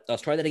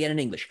 Let's try that again in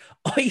English.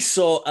 I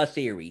saw a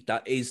theory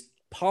that is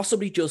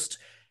possibly just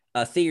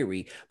a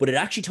theory, but it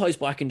actually ties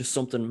back into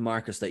something,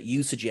 Marcus, that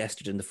you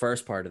suggested in the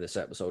first part of this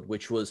episode,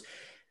 which was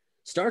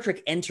Star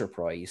Trek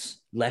Enterprise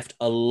left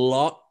a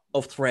lot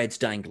of threads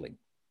dangling,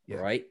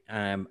 right?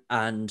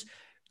 And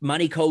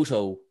Manny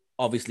Koto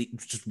obviously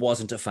just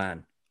wasn't a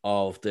fan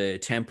of the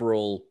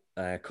temporal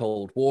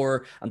Cold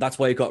War, and that's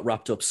why it got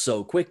wrapped up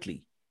so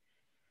quickly.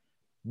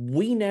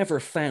 We never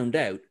found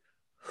out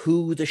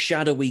who the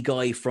shadowy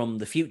guy from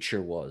the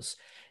future was.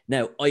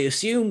 Now, I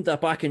assume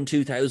that back in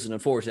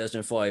 2004,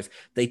 2005,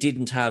 they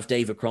didn't have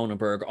David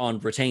Cronenberg on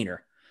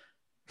retainer.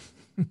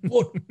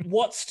 But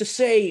what's to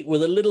say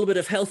with a little bit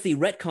of healthy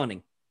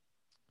retconning?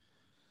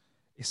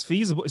 It's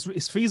feasible.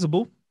 It's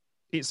feasible.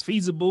 It's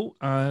feasible.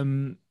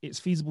 It's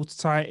feasible to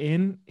tie it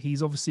in.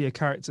 He's obviously a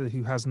character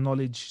who has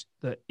knowledge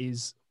that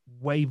is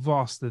way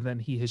vaster than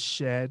he has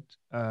shared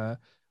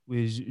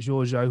with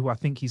Giorgio, who I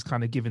think he's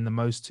kind of given the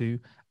most to.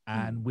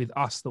 And with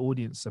us, the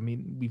audience, I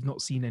mean, we've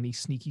not seen any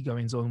sneaky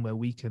goings on where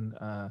we can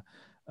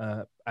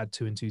add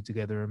 2 and 2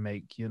 together and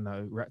make,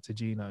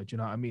 Raptor-Gino. Do you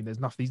know what I mean? There's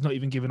nothing. He's not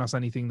even given us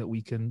anything that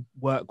we can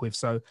work with.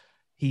 So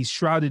he's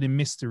shrouded in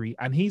mystery,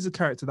 and he's a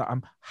character that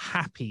I'm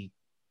happy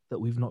that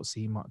we've not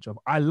seen much of.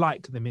 I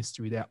like the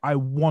mystery there. I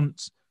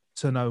want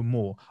to know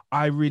more.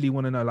 I really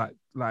want to know,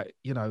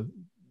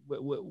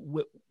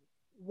 what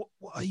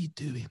are you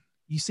doing?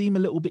 You seem a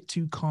little bit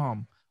too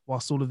calm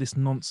whilst all of this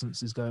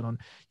nonsense is going on.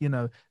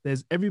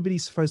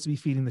 Everybody's supposed to be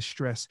feeling the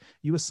stress.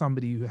 You are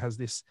somebody who has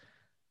this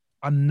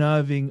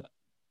unnerving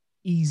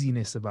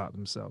easiness about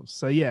themselves.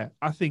 So yeah,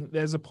 I think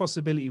there's a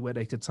possibility where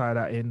they could tie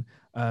that in.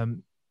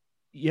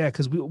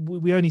 Because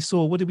we only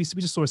saw, what did we see?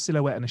 We just saw a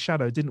silhouette and a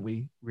shadow, didn't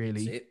we?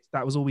 Really,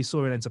 that was all we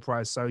saw in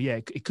Enterprise. So yeah,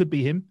 it could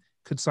be him.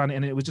 Could sign it,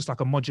 and it was just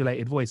like a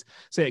modulated voice.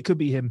 So it could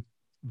be him.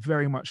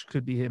 Very much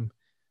could be him.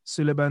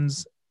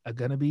 Sullivans are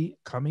gonna be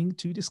coming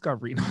to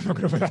Discovery. No, I'm not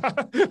gonna put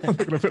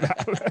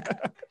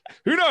that.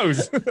 Who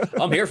knows?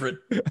 I'm here for it.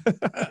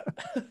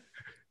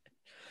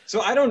 So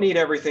I don't need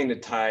everything to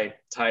tie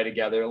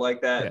together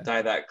like that,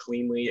 tie that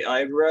cleanly.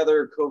 I'd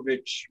rather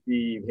Kovic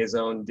be his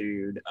own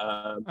dude.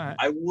 Right.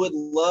 I would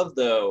love,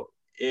 though,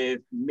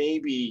 if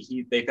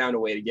maybe they found a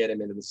way to get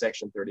him into the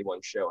Section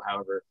 31 show.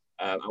 However,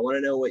 I want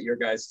to know what your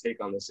guys'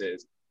 take on this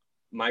is.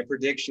 My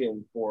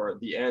prediction for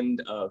the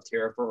end of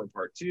Terraformer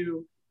Part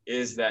 2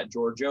 is that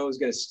Georgiou is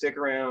going to stick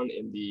around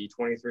in the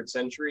 23rd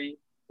century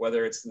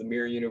whether it's the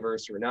Mirror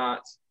Universe or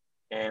not.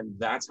 And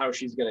that's how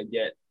she's going to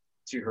get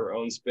to her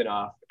own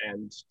spinoff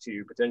and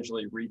to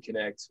potentially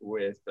reconnect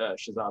with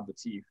Shazad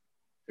Latif,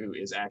 who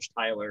is Ash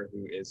Tyler,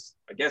 who is,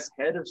 I guess,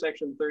 head of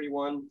Section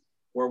 31,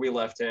 where we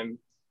left him.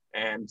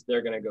 And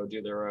they're going to go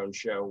do their own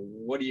show.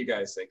 What do you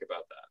guys think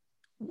about that?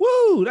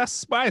 Woo, that's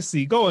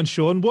spicy. Go on,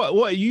 Sean. What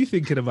are you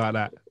thinking about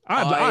that?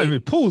 I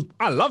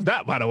love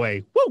that, by the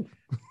way. Woo.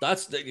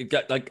 That's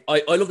like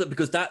I love that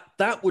because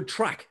that would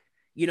track.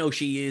 You know,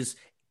 she is,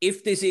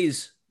 if this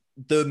is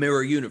the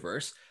Mirror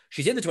Universe,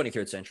 she's in the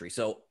 23rd century.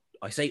 So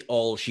I say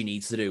all she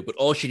needs to do, but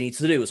all she needs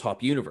to do is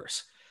hop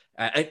universe,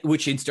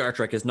 which in Star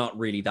Trek is not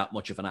really that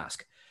much of an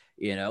ask,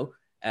 you know.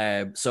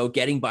 So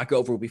getting back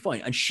over will be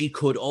fine. And she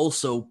could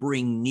also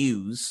bring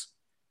news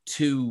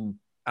to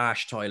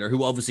Ash Tyler,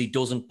 who obviously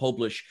doesn't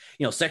publish,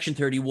 you know, Section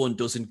 31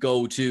 doesn't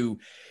go to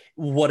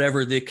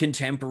whatever the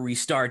contemporary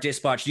Star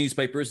Dispatch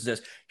newspapers and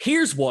says,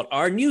 here's what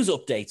our news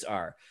updates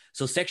are.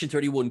 So Section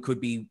 31 could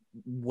be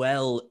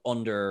well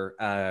under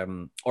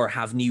or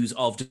have news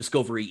of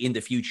Discovery in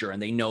the future,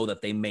 and they know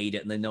that they made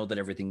it and they know that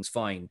everything's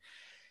fine.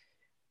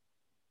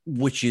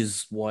 Which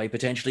is why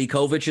potentially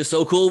Kovic is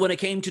so cool when it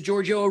came to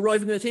Giorgio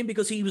arriving with him,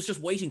 because he was just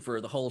waiting for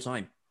her the whole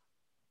time.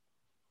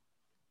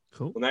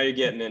 Cool. Well, now you're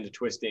getting into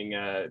twisting,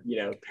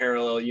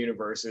 parallel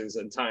universes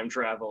and time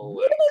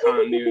travel and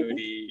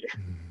continuity.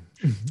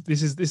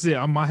 This is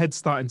it. My head's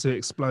starting to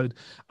explode.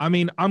 I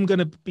mean, I'm going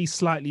to be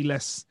slightly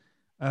less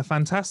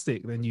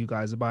fantastic than you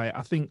guys about it.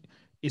 I think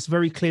it's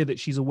very clear that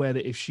she's aware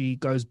that if she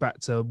goes back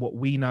to what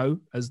we know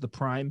as the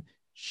Prime,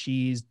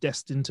 she's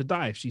destined to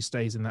die if she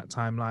stays in that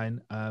timeline.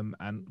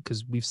 And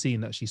because we've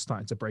seen that she's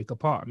starting to break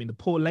apart. I mean, the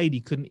poor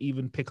lady couldn't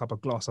even pick up a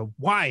glass of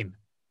wine.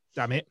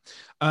 Damn it.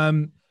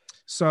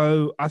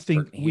 So I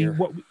think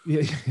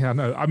I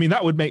know. I mean,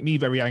 that would make me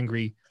very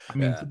angry. I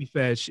mean, to be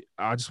fair,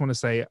 I just want to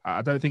say,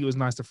 I don't think it was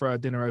nice to throw a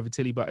dinner over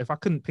Tilly, but if I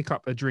couldn't pick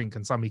up a drink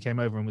and somebody came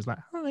over and was like,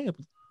 oh, yeah,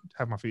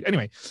 have my food.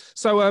 Anyway,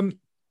 so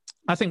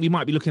I think we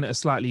might be looking at a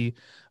slightly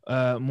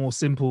more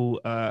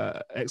simple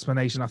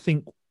explanation. I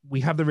think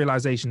we have the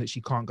realization that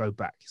she can't go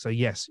back. So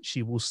yes,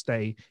 she will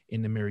stay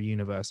in the Mirror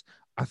Universe.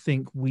 I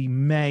think we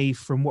may,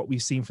 from what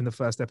we've seen from the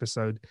first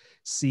episode,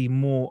 see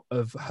more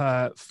of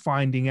her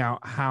finding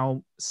out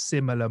how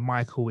similar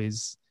Michael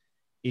is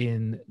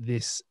in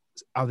this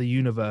other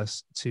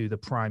universe to the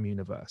Prime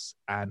universe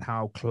and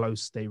how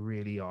close they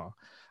really are.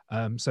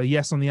 So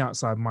yes, on the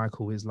outside,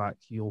 Michael is like,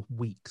 you're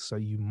weak, so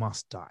you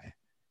must die.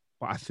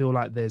 But I feel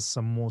like there's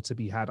some more to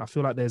be had. I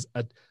feel like there's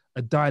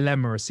a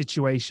dilemma, a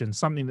situation,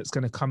 something that's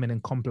going to come in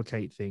and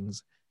complicate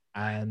things.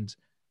 And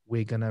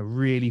we're going to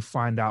really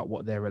find out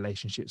what their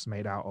relationship's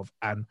made out of.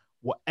 And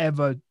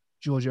whatever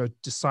Giorgio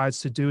decides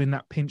to do in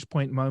that pinch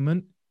point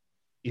moment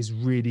is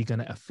really going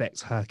to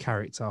affect her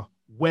character,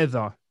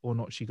 whether or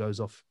not she goes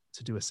off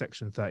to do a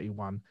Section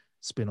 31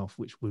 spin-off,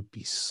 which would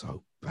be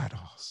so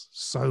badass.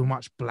 So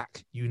much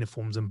black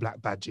uniforms and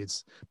black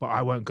badges. But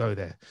I won't go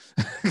there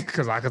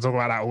because I can talk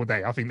about that all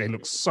day. I think they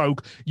look so...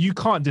 You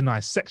can't deny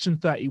Section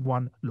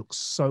 31 looks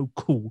so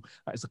cool.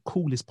 That is the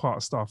coolest part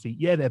of Starfleet.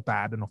 Yeah, they're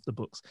bad and off the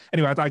books.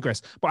 Anyway, I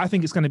digress. But I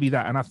think it's going to be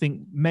that. And I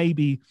think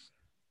maybe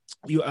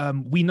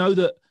we know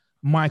that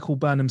Michael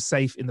Burnham's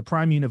safe in the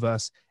Prime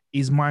universe.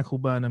 Is Michael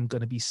Burnham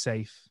going to be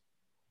safe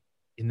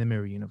in the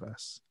Mirror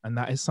Universe? And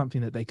that is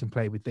something that they can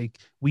play with.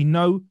 We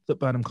know that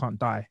Burnham can't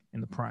die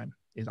in the Prime.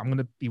 I'm going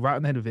to be right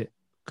on the head of it.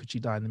 Could she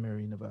die in the Mirror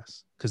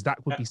Universe? Because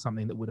that would be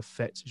something that would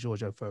affect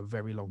Giorgio for a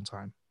very long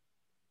time.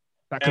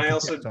 That could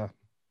protect her.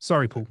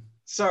 Sorry, Paul.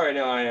 Sorry,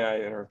 no, I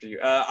interrupted you.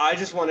 I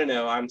just want to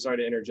know, I'm sorry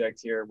to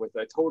interject here with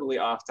a totally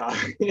off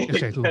topic.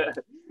 Okay, cool.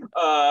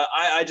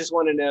 I just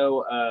want to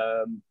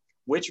know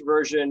which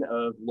version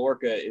of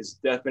Lorca is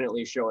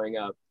definitely showing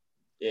up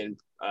in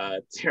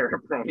Terra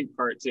Prime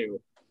Part 2.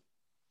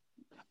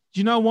 Do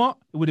you know what?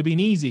 It would have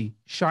been easy.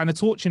 Shine a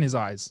torch in his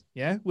eyes.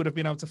 Yeah, would have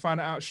been able to find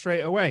it out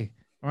straight away.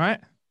 All right.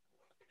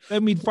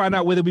 Then we'd find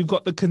out whether we've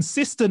got the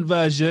consistent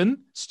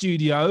version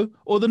studio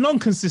or the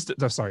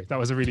non-consistent. Oh, sorry, that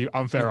was a really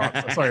unfair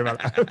answer. Sorry about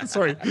that.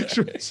 sorry,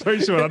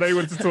 Sean. I know you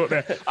wanted to talk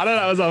there. I know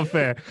that was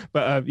unfair,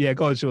 but yeah,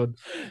 go on, Sean.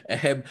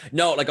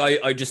 No, like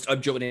I'm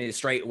jumping in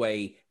straight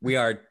away. We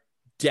are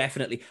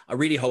definitely, I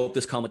really hope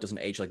this comment doesn't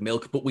age like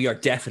milk, but we are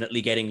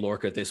definitely getting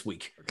Lorca this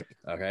week.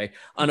 Okay.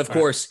 And of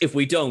course, if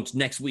we don't,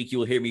 next week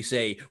you'll hear me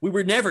say, we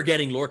were never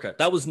getting Lorca.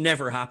 That was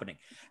never happening.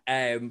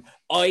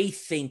 I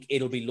think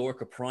it'll be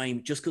Lorca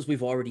Prime just because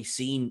we've already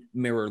seen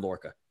Mirror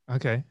Lorca.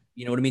 Okay.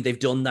 You know what I mean? They've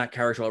done that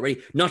character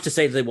already. Not to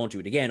say that they won't do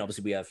it again.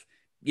 Obviously, we have,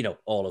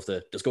 all of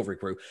the Discovery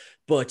crew.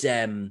 But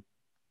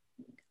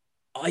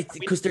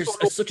because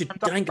there's such a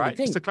dangling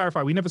thing. Just to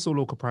clarify, we never saw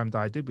Lorca Prime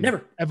die, did we?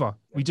 Never. Ever.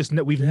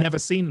 We've never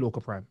seen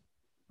Lorca Prime.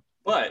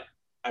 But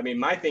I mean,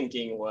 my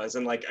thinking was,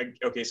 and like,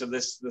 okay, so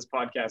this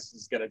podcast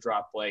is gonna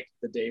drop like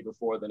the day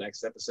before the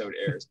next episode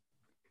airs,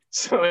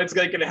 so it's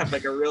gonna have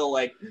like a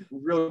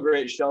real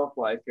great shelf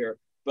life here.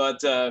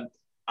 But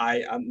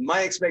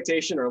my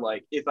expectation, or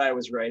like if I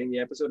was writing the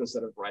episode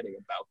instead of writing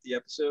about the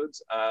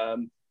episodes,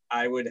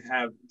 I would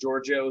have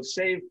Giorgio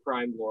save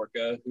Prime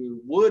Lorca,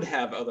 who would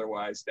have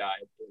otherwise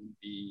died in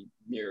the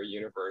mirror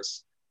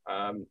universe.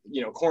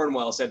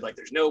 Cornwell said like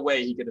there's no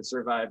way he could have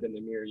survived in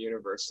the mirror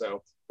universe.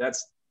 So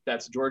that's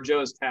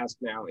Giorgio's task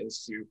now,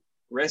 is to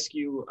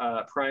rescue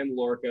Prime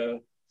Lorca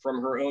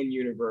from her own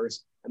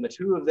universe, and the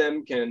two of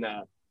them can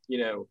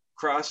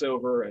cross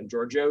over, and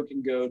Giorgio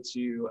can go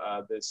to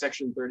the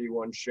Section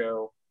 31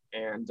 show,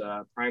 and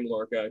Prime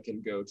Lorca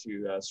can go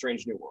to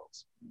Strange New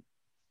Worlds.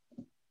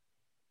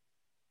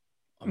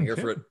 I'm here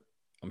for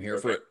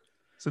it.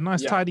 It's a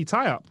nice tidy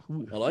tie-up.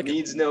 I like it.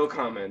 Needs no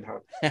comment, huh?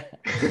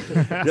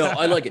 No,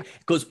 I like it,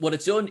 because what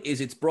it's done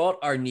is it's brought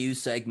our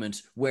news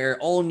segment where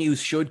all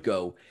news should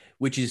go,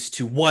 which is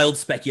to wild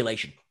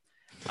speculation.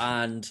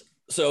 And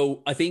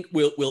so I think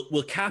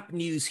we'll cap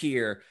news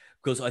here,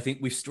 because I think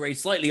we've strayed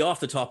slightly off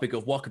the topic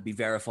of what could be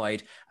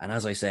verified. And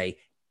as I say,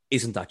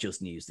 isn't that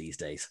just news these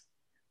days?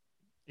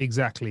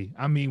 Exactly.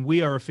 I mean,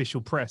 we are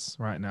official press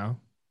right now.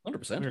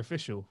 100%. We're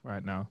official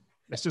right now.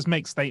 Let's just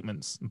make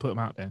statements and put them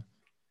out there.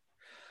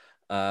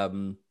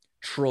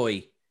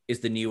 Troy is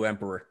the new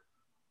emperor.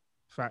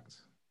 Fact.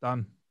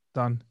 Done.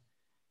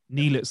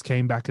 Neelix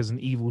came back as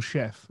an evil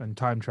chef and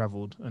time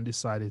traveled and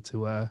decided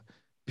to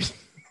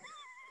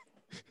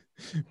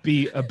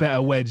be a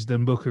better wedge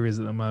than Booker is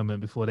at the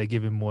moment before they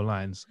give him more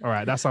lines. All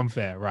right, that's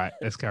unfair. Right,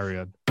 let's carry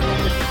on.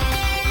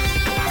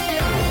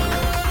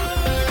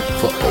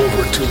 For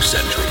over 2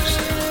 centuries,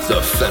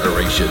 the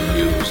Federation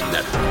News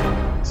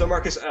Network. So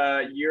Marcus,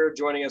 you're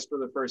joining us for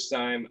the first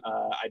time.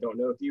 I don't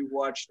know if you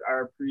watched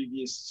our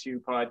previous 2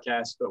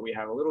 podcasts, but we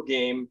have a little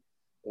game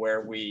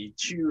where we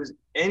choose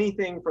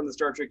anything from the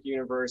Star Trek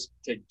universe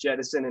to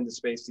jettison into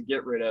space, to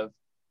get rid of.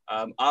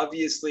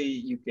 Obviously,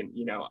 you can,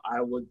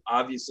 I would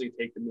obviously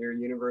take the mirror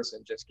universe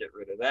and just get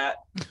rid of that.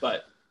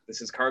 But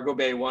this is Cargo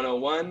Bay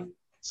 101.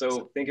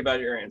 So think about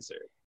your answer.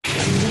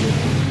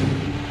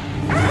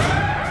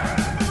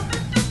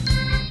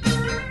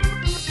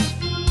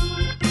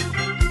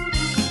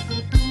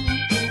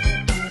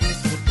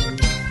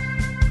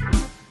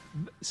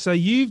 So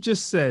you've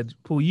just said,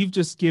 Paul,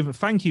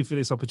 thank you for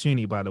this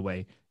opportunity, by the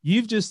way.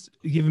 You've just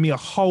given me a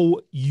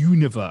whole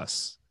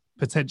universe,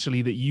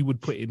 potentially, that you would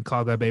put in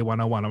Cargo Bay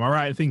 101. Am I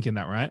right in thinking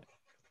that, right?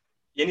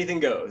 Anything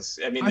goes.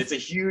 I mean, it's a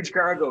huge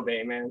cargo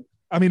bay, man.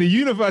 I mean, the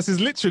universe is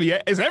literally,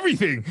 is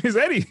everything. Is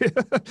anything.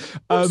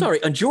 I'm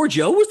sorry, and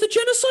Giorgio was the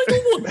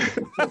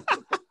genocidal one.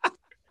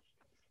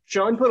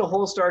 Sean put a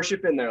whole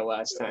starship in there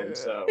last time,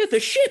 so. Yeah,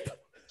 the ship.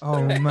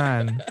 Oh,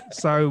 man.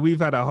 So we've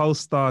had a whole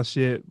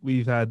starship.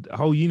 We've had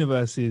whole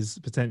universes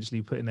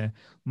potentially put in there.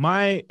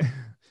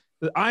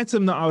 The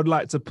item that I would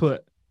like to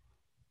put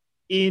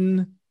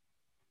in,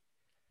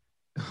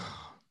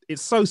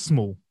 it's so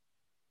small,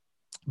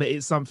 but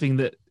it's something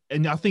that,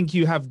 and I think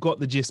you have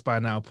got the gist by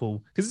now,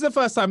 Paul, because it's the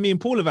first time me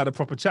and Paul have had a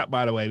proper chat,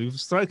 by the way. We've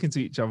spoken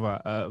to each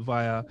other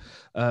via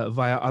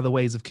other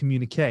ways of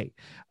communicate.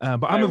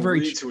 But I'm a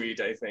very retweet,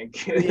 I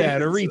think. Yeah,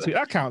 the retweet,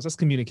 that counts. That's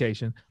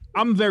communication.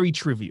 I'm very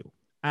trivial.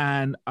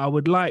 And I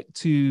would like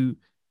to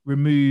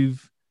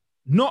remove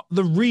not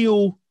the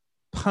real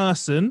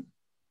person,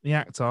 the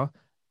actor,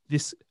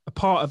 a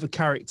part of a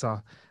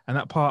character. And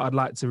that part I'd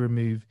like to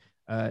remove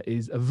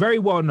is a very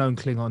well-known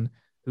Klingon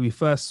who we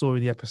first saw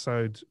in the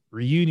episode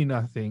Reunion,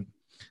 I think.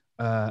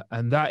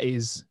 And that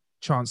is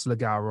Chancellor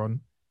Gowron.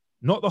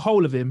 Not the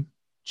whole of him,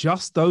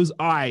 just those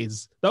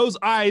eyes. Those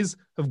eyes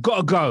have got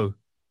to go.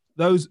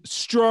 Those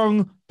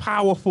strong,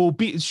 powerful,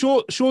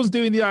 Sean's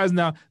doing the eyes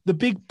now. The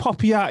big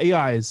poppy-outy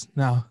eyes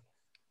now.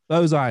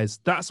 Those eyes.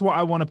 That's what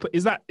I want to put.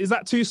 Is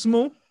that too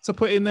small to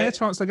put in there,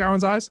 Chancellor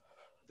Gowron's eyes?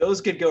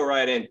 Those could go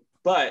right in.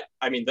 But,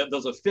 I mean,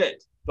 those will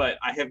fit. But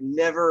I have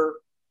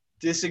never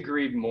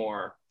disagreed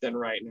more than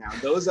right now.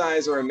 Those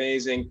eyes are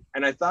amazing.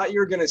 And I thought you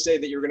were going to say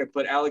that you were going to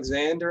put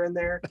Alexander in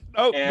there.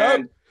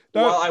 No.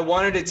 While I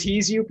wanted to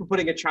tease you for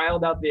putting a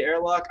child out the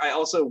airlock, I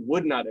also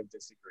would not have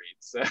disagreed.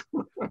 So,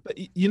 but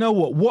you know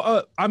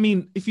what? I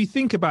mean, if you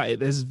think about it,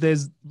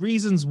 there's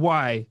reasons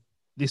why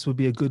this would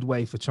be a good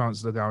way for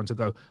Chancellor Gowron to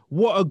go.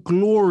 What a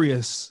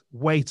glorious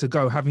way to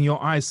go, having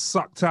your eyes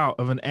sucked out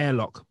of an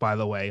airlock, by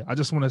the way. I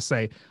just want to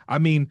say, I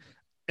mean,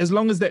 as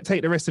long as they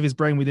take the rest of his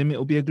brain with him,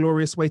 it'll be a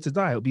glorious way to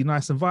die. It'll be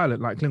nice and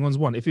violent, like Klingons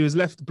want. If he was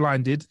left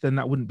blinded, then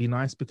that wouldn't be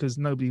nice, because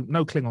no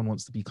Klingon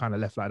wants to be kind of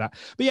left like that.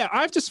 But yeah,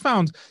 I've just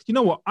found, you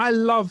know what? I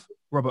love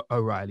Robert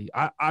O'Reilly.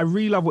 I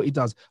really love what he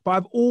does. But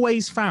I've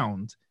always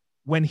found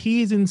when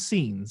he is in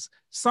scenes,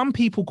 some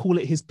people call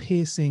it his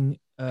piercing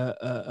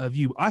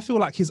view. I feel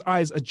like his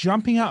eyes are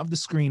jumping out of the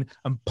screen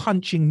and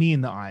punching me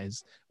in the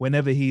eyes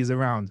whenever he is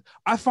around.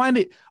 I find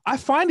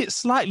it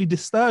slightly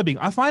disturbing.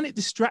 I find it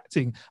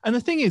distracting. And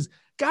the thing is,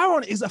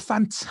 Gowron is a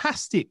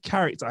fantastic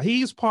character.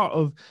 He is part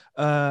of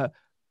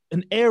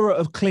an era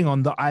of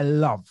Klingon that I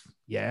love.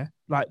 Yeah,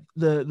 like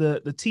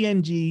the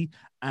TNG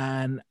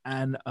and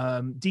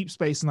Deep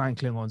Space Nine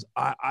Klingons.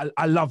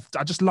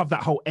 I just love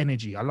that whole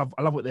energy. I love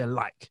what they're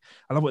like.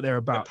 I love what they're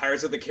about. The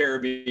Pirates of the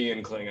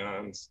Caribbean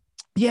Klingons.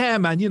 Yeah,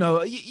 man. You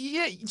know,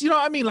 yeah. Do you know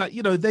what I mean? Like,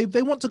 you know,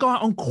 they want to go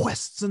out on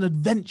quests and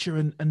adventure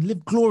and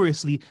live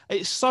gloriously.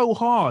 It's so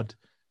hard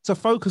to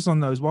focus on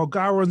those while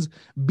Gowron's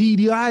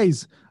beady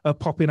eyes are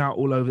popping out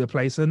all over the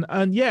place.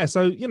 And yeah,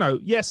 so, you know,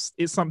 yes,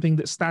 it's something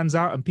that stands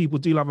out and people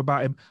do love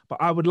about him, but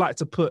I would like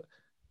to put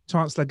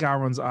Chancellor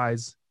Gowron's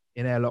eyes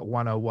in Airlock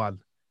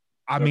 101.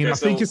 I mean, I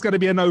think it's going to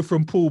be a no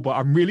from Paul, but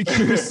I'm really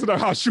curious to know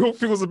how Sean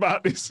feels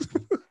about this.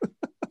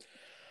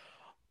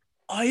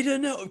 I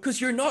don't know, because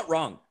you're not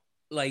wrong.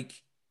 Like,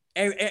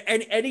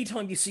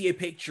 anytime you see a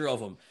picture of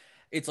him,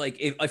 it's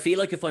like, I feel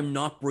like if I'm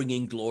not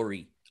bringing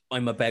glory,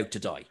 I'm about to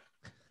die.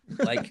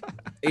 Like,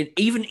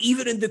 even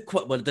in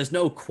the, there's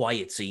no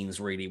quiet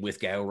scenes really with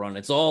Gowron.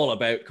 It's all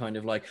about kind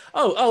of like,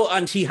 oh,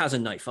 and he has a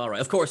knife. All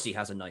right, of course he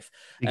has a knife.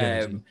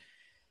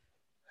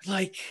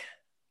 Like,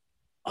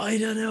 I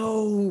don't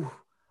know.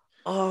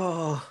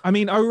 Oh, I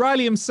mean,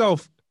 O'Reilly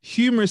himself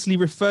humorously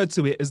referred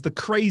to it as the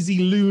crazy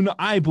loon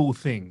eyeball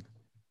thing.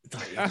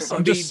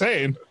 I'm just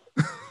saying.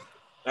 All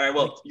right,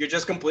 well, you're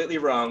just completely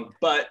wrong,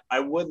 but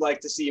I would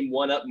like to see him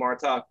one-up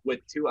Martok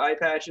with 2 eye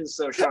patches,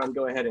 so Sean,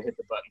 go ahead and hit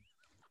the button.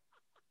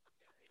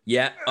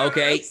 Yeah,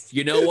 okay.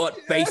 You know what?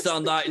 Based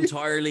on that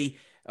entirely...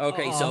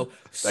 Okay, so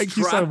thank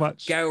you so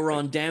much.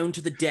 Gowron down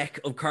to the deck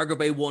of Cargo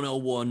Bay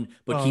 101,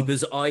 but keep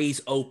his eyes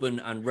open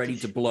and ready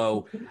to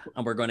blow,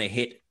 and we're going to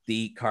hit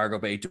the Cargo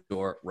Bay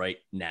door right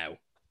now.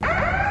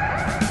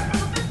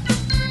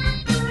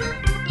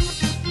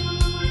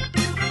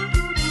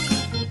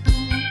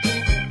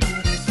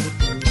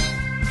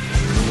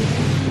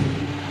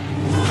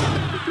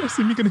 Bless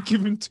him, you're going to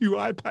give him 2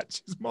 eye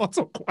patches,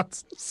 Martok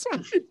once. I'm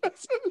sorry,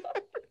 that's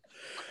hilarious.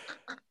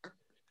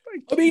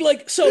 I mean,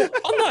 like, so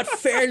on that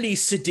fairly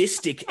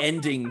sadistic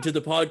ending to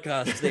the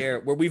podcast there,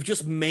 where we've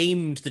just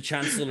maimed the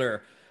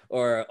Chancellor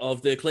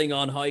of the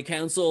Klingon High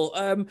Council,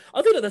 I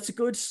think that's a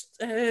good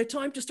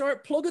time to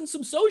start plugging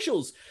some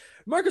socials.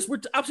 Marcus,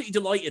 we're absolutely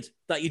delighted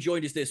that you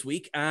joined us this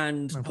week,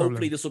 and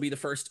hopefully this will be the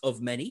first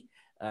of many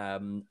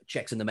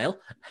checks in the mail.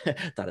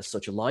 That is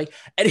such a lie.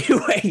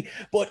 Anyway,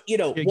 but, you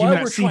know,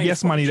 while we're trying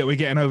CBS money that we're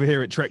getting over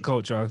here at Trek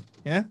Culture.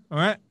 Yeah, all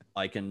right.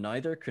 I can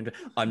neither.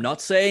 I'm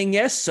not saying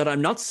yes, and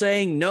I'm not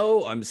saying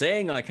no. I'm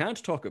saying I can't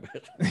talk about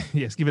it.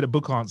 Yes, give it a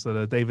book answer,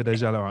 the David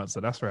Ajala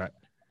answer. That's right.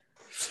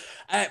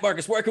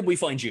 Marcus, where can we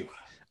find you?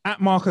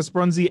 At Marcus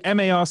Bronzy,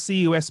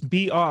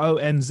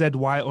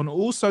 MarcusBronzy on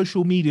all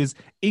social medias,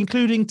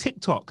 including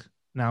TikTok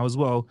now as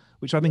well,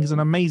 which I think is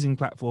an amazing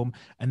platform.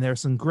 And there are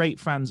some great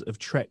fans of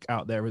Trek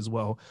out there as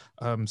well.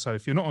 So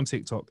if you're not on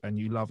TikTok and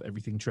you love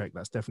everything Trek,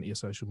 that's definitely a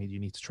social media you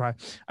need to try.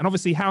 And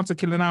obviously How to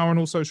Kill an Hour on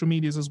all social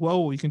medias as well,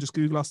 or you can just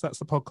Google us. That's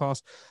the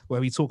podcast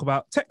where we talk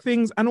about tech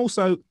things. And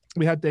also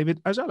we had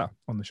David Ajala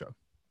on the show.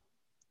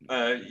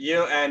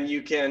 And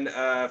you can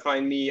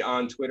find me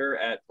on Twitter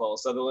at Paul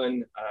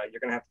Sutherland. You're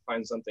going to have to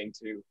find something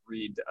to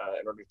read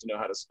in order to know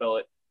how to spell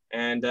it.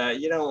 And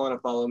you don't want to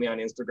follow me on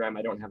Instagram.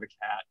 I don't have a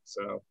cat,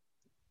 so...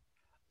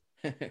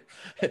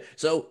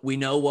 So we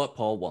know what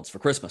Paul wants for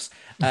Christmas.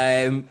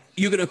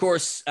 You can, of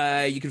course,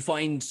 you can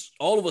find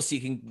all of us. You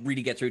can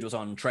really get through to us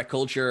on Trek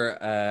Culture,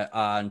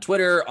 on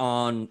Twitter,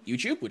 on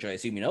YouTube, which I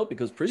assume you know,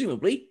 because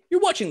presumably you're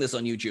watching this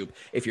on YouTube.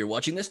 If you're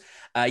watching this,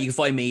 you can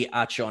find me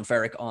at Sean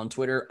Ferrick on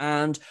Twitter,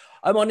 and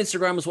I'm on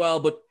Instagram as well,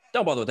 but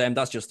don't bother with them.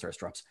 That's just thirst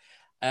traps.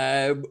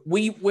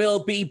 We will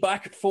be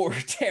back for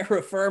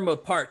Terra Firma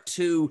Part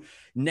 2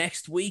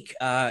 next week.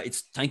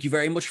 It's thank you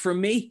very much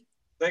from me.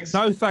 Thanks.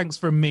 No thanks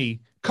from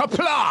me.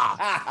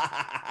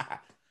 Kapla!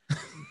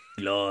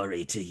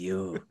 Glory to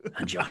you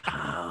and your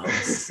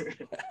house.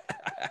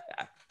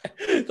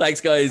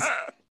 Thanks, guys.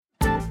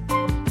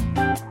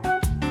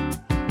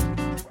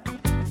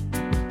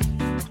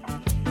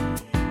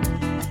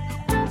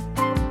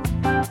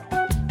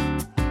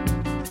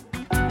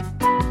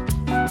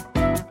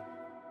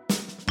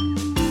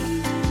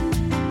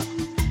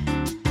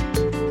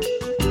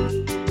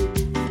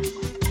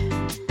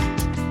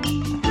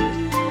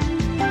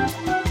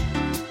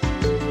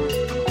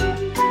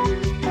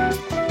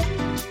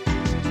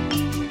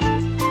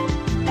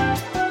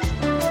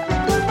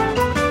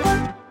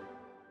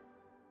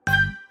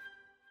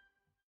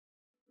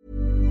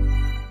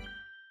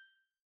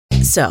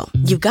 So,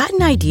 you've got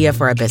an idea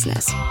for a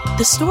business.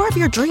 The store of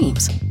your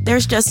dreams.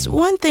 There's just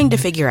one thing to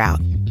figure out.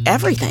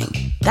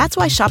 Everything. That's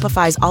why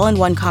Shopify's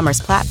all-in-one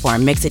commerce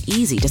platform makes it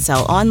easy to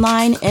sell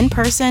online, in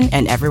person,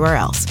 and everywhere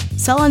else.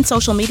 Sell on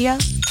social media,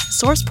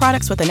 source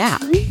products with an app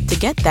to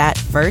get that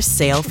first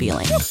sale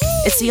feeling.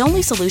 It's the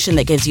only solution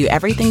that gives you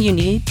everything you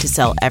need to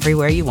sell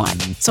everywhere you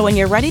want. So when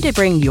you're ready to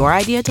bring your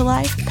idea to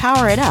life,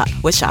 power it up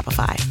with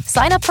Shopify.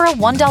 Sign up for a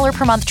 $1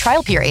 per month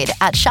trial period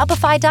at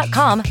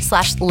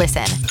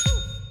shopify.com/listen.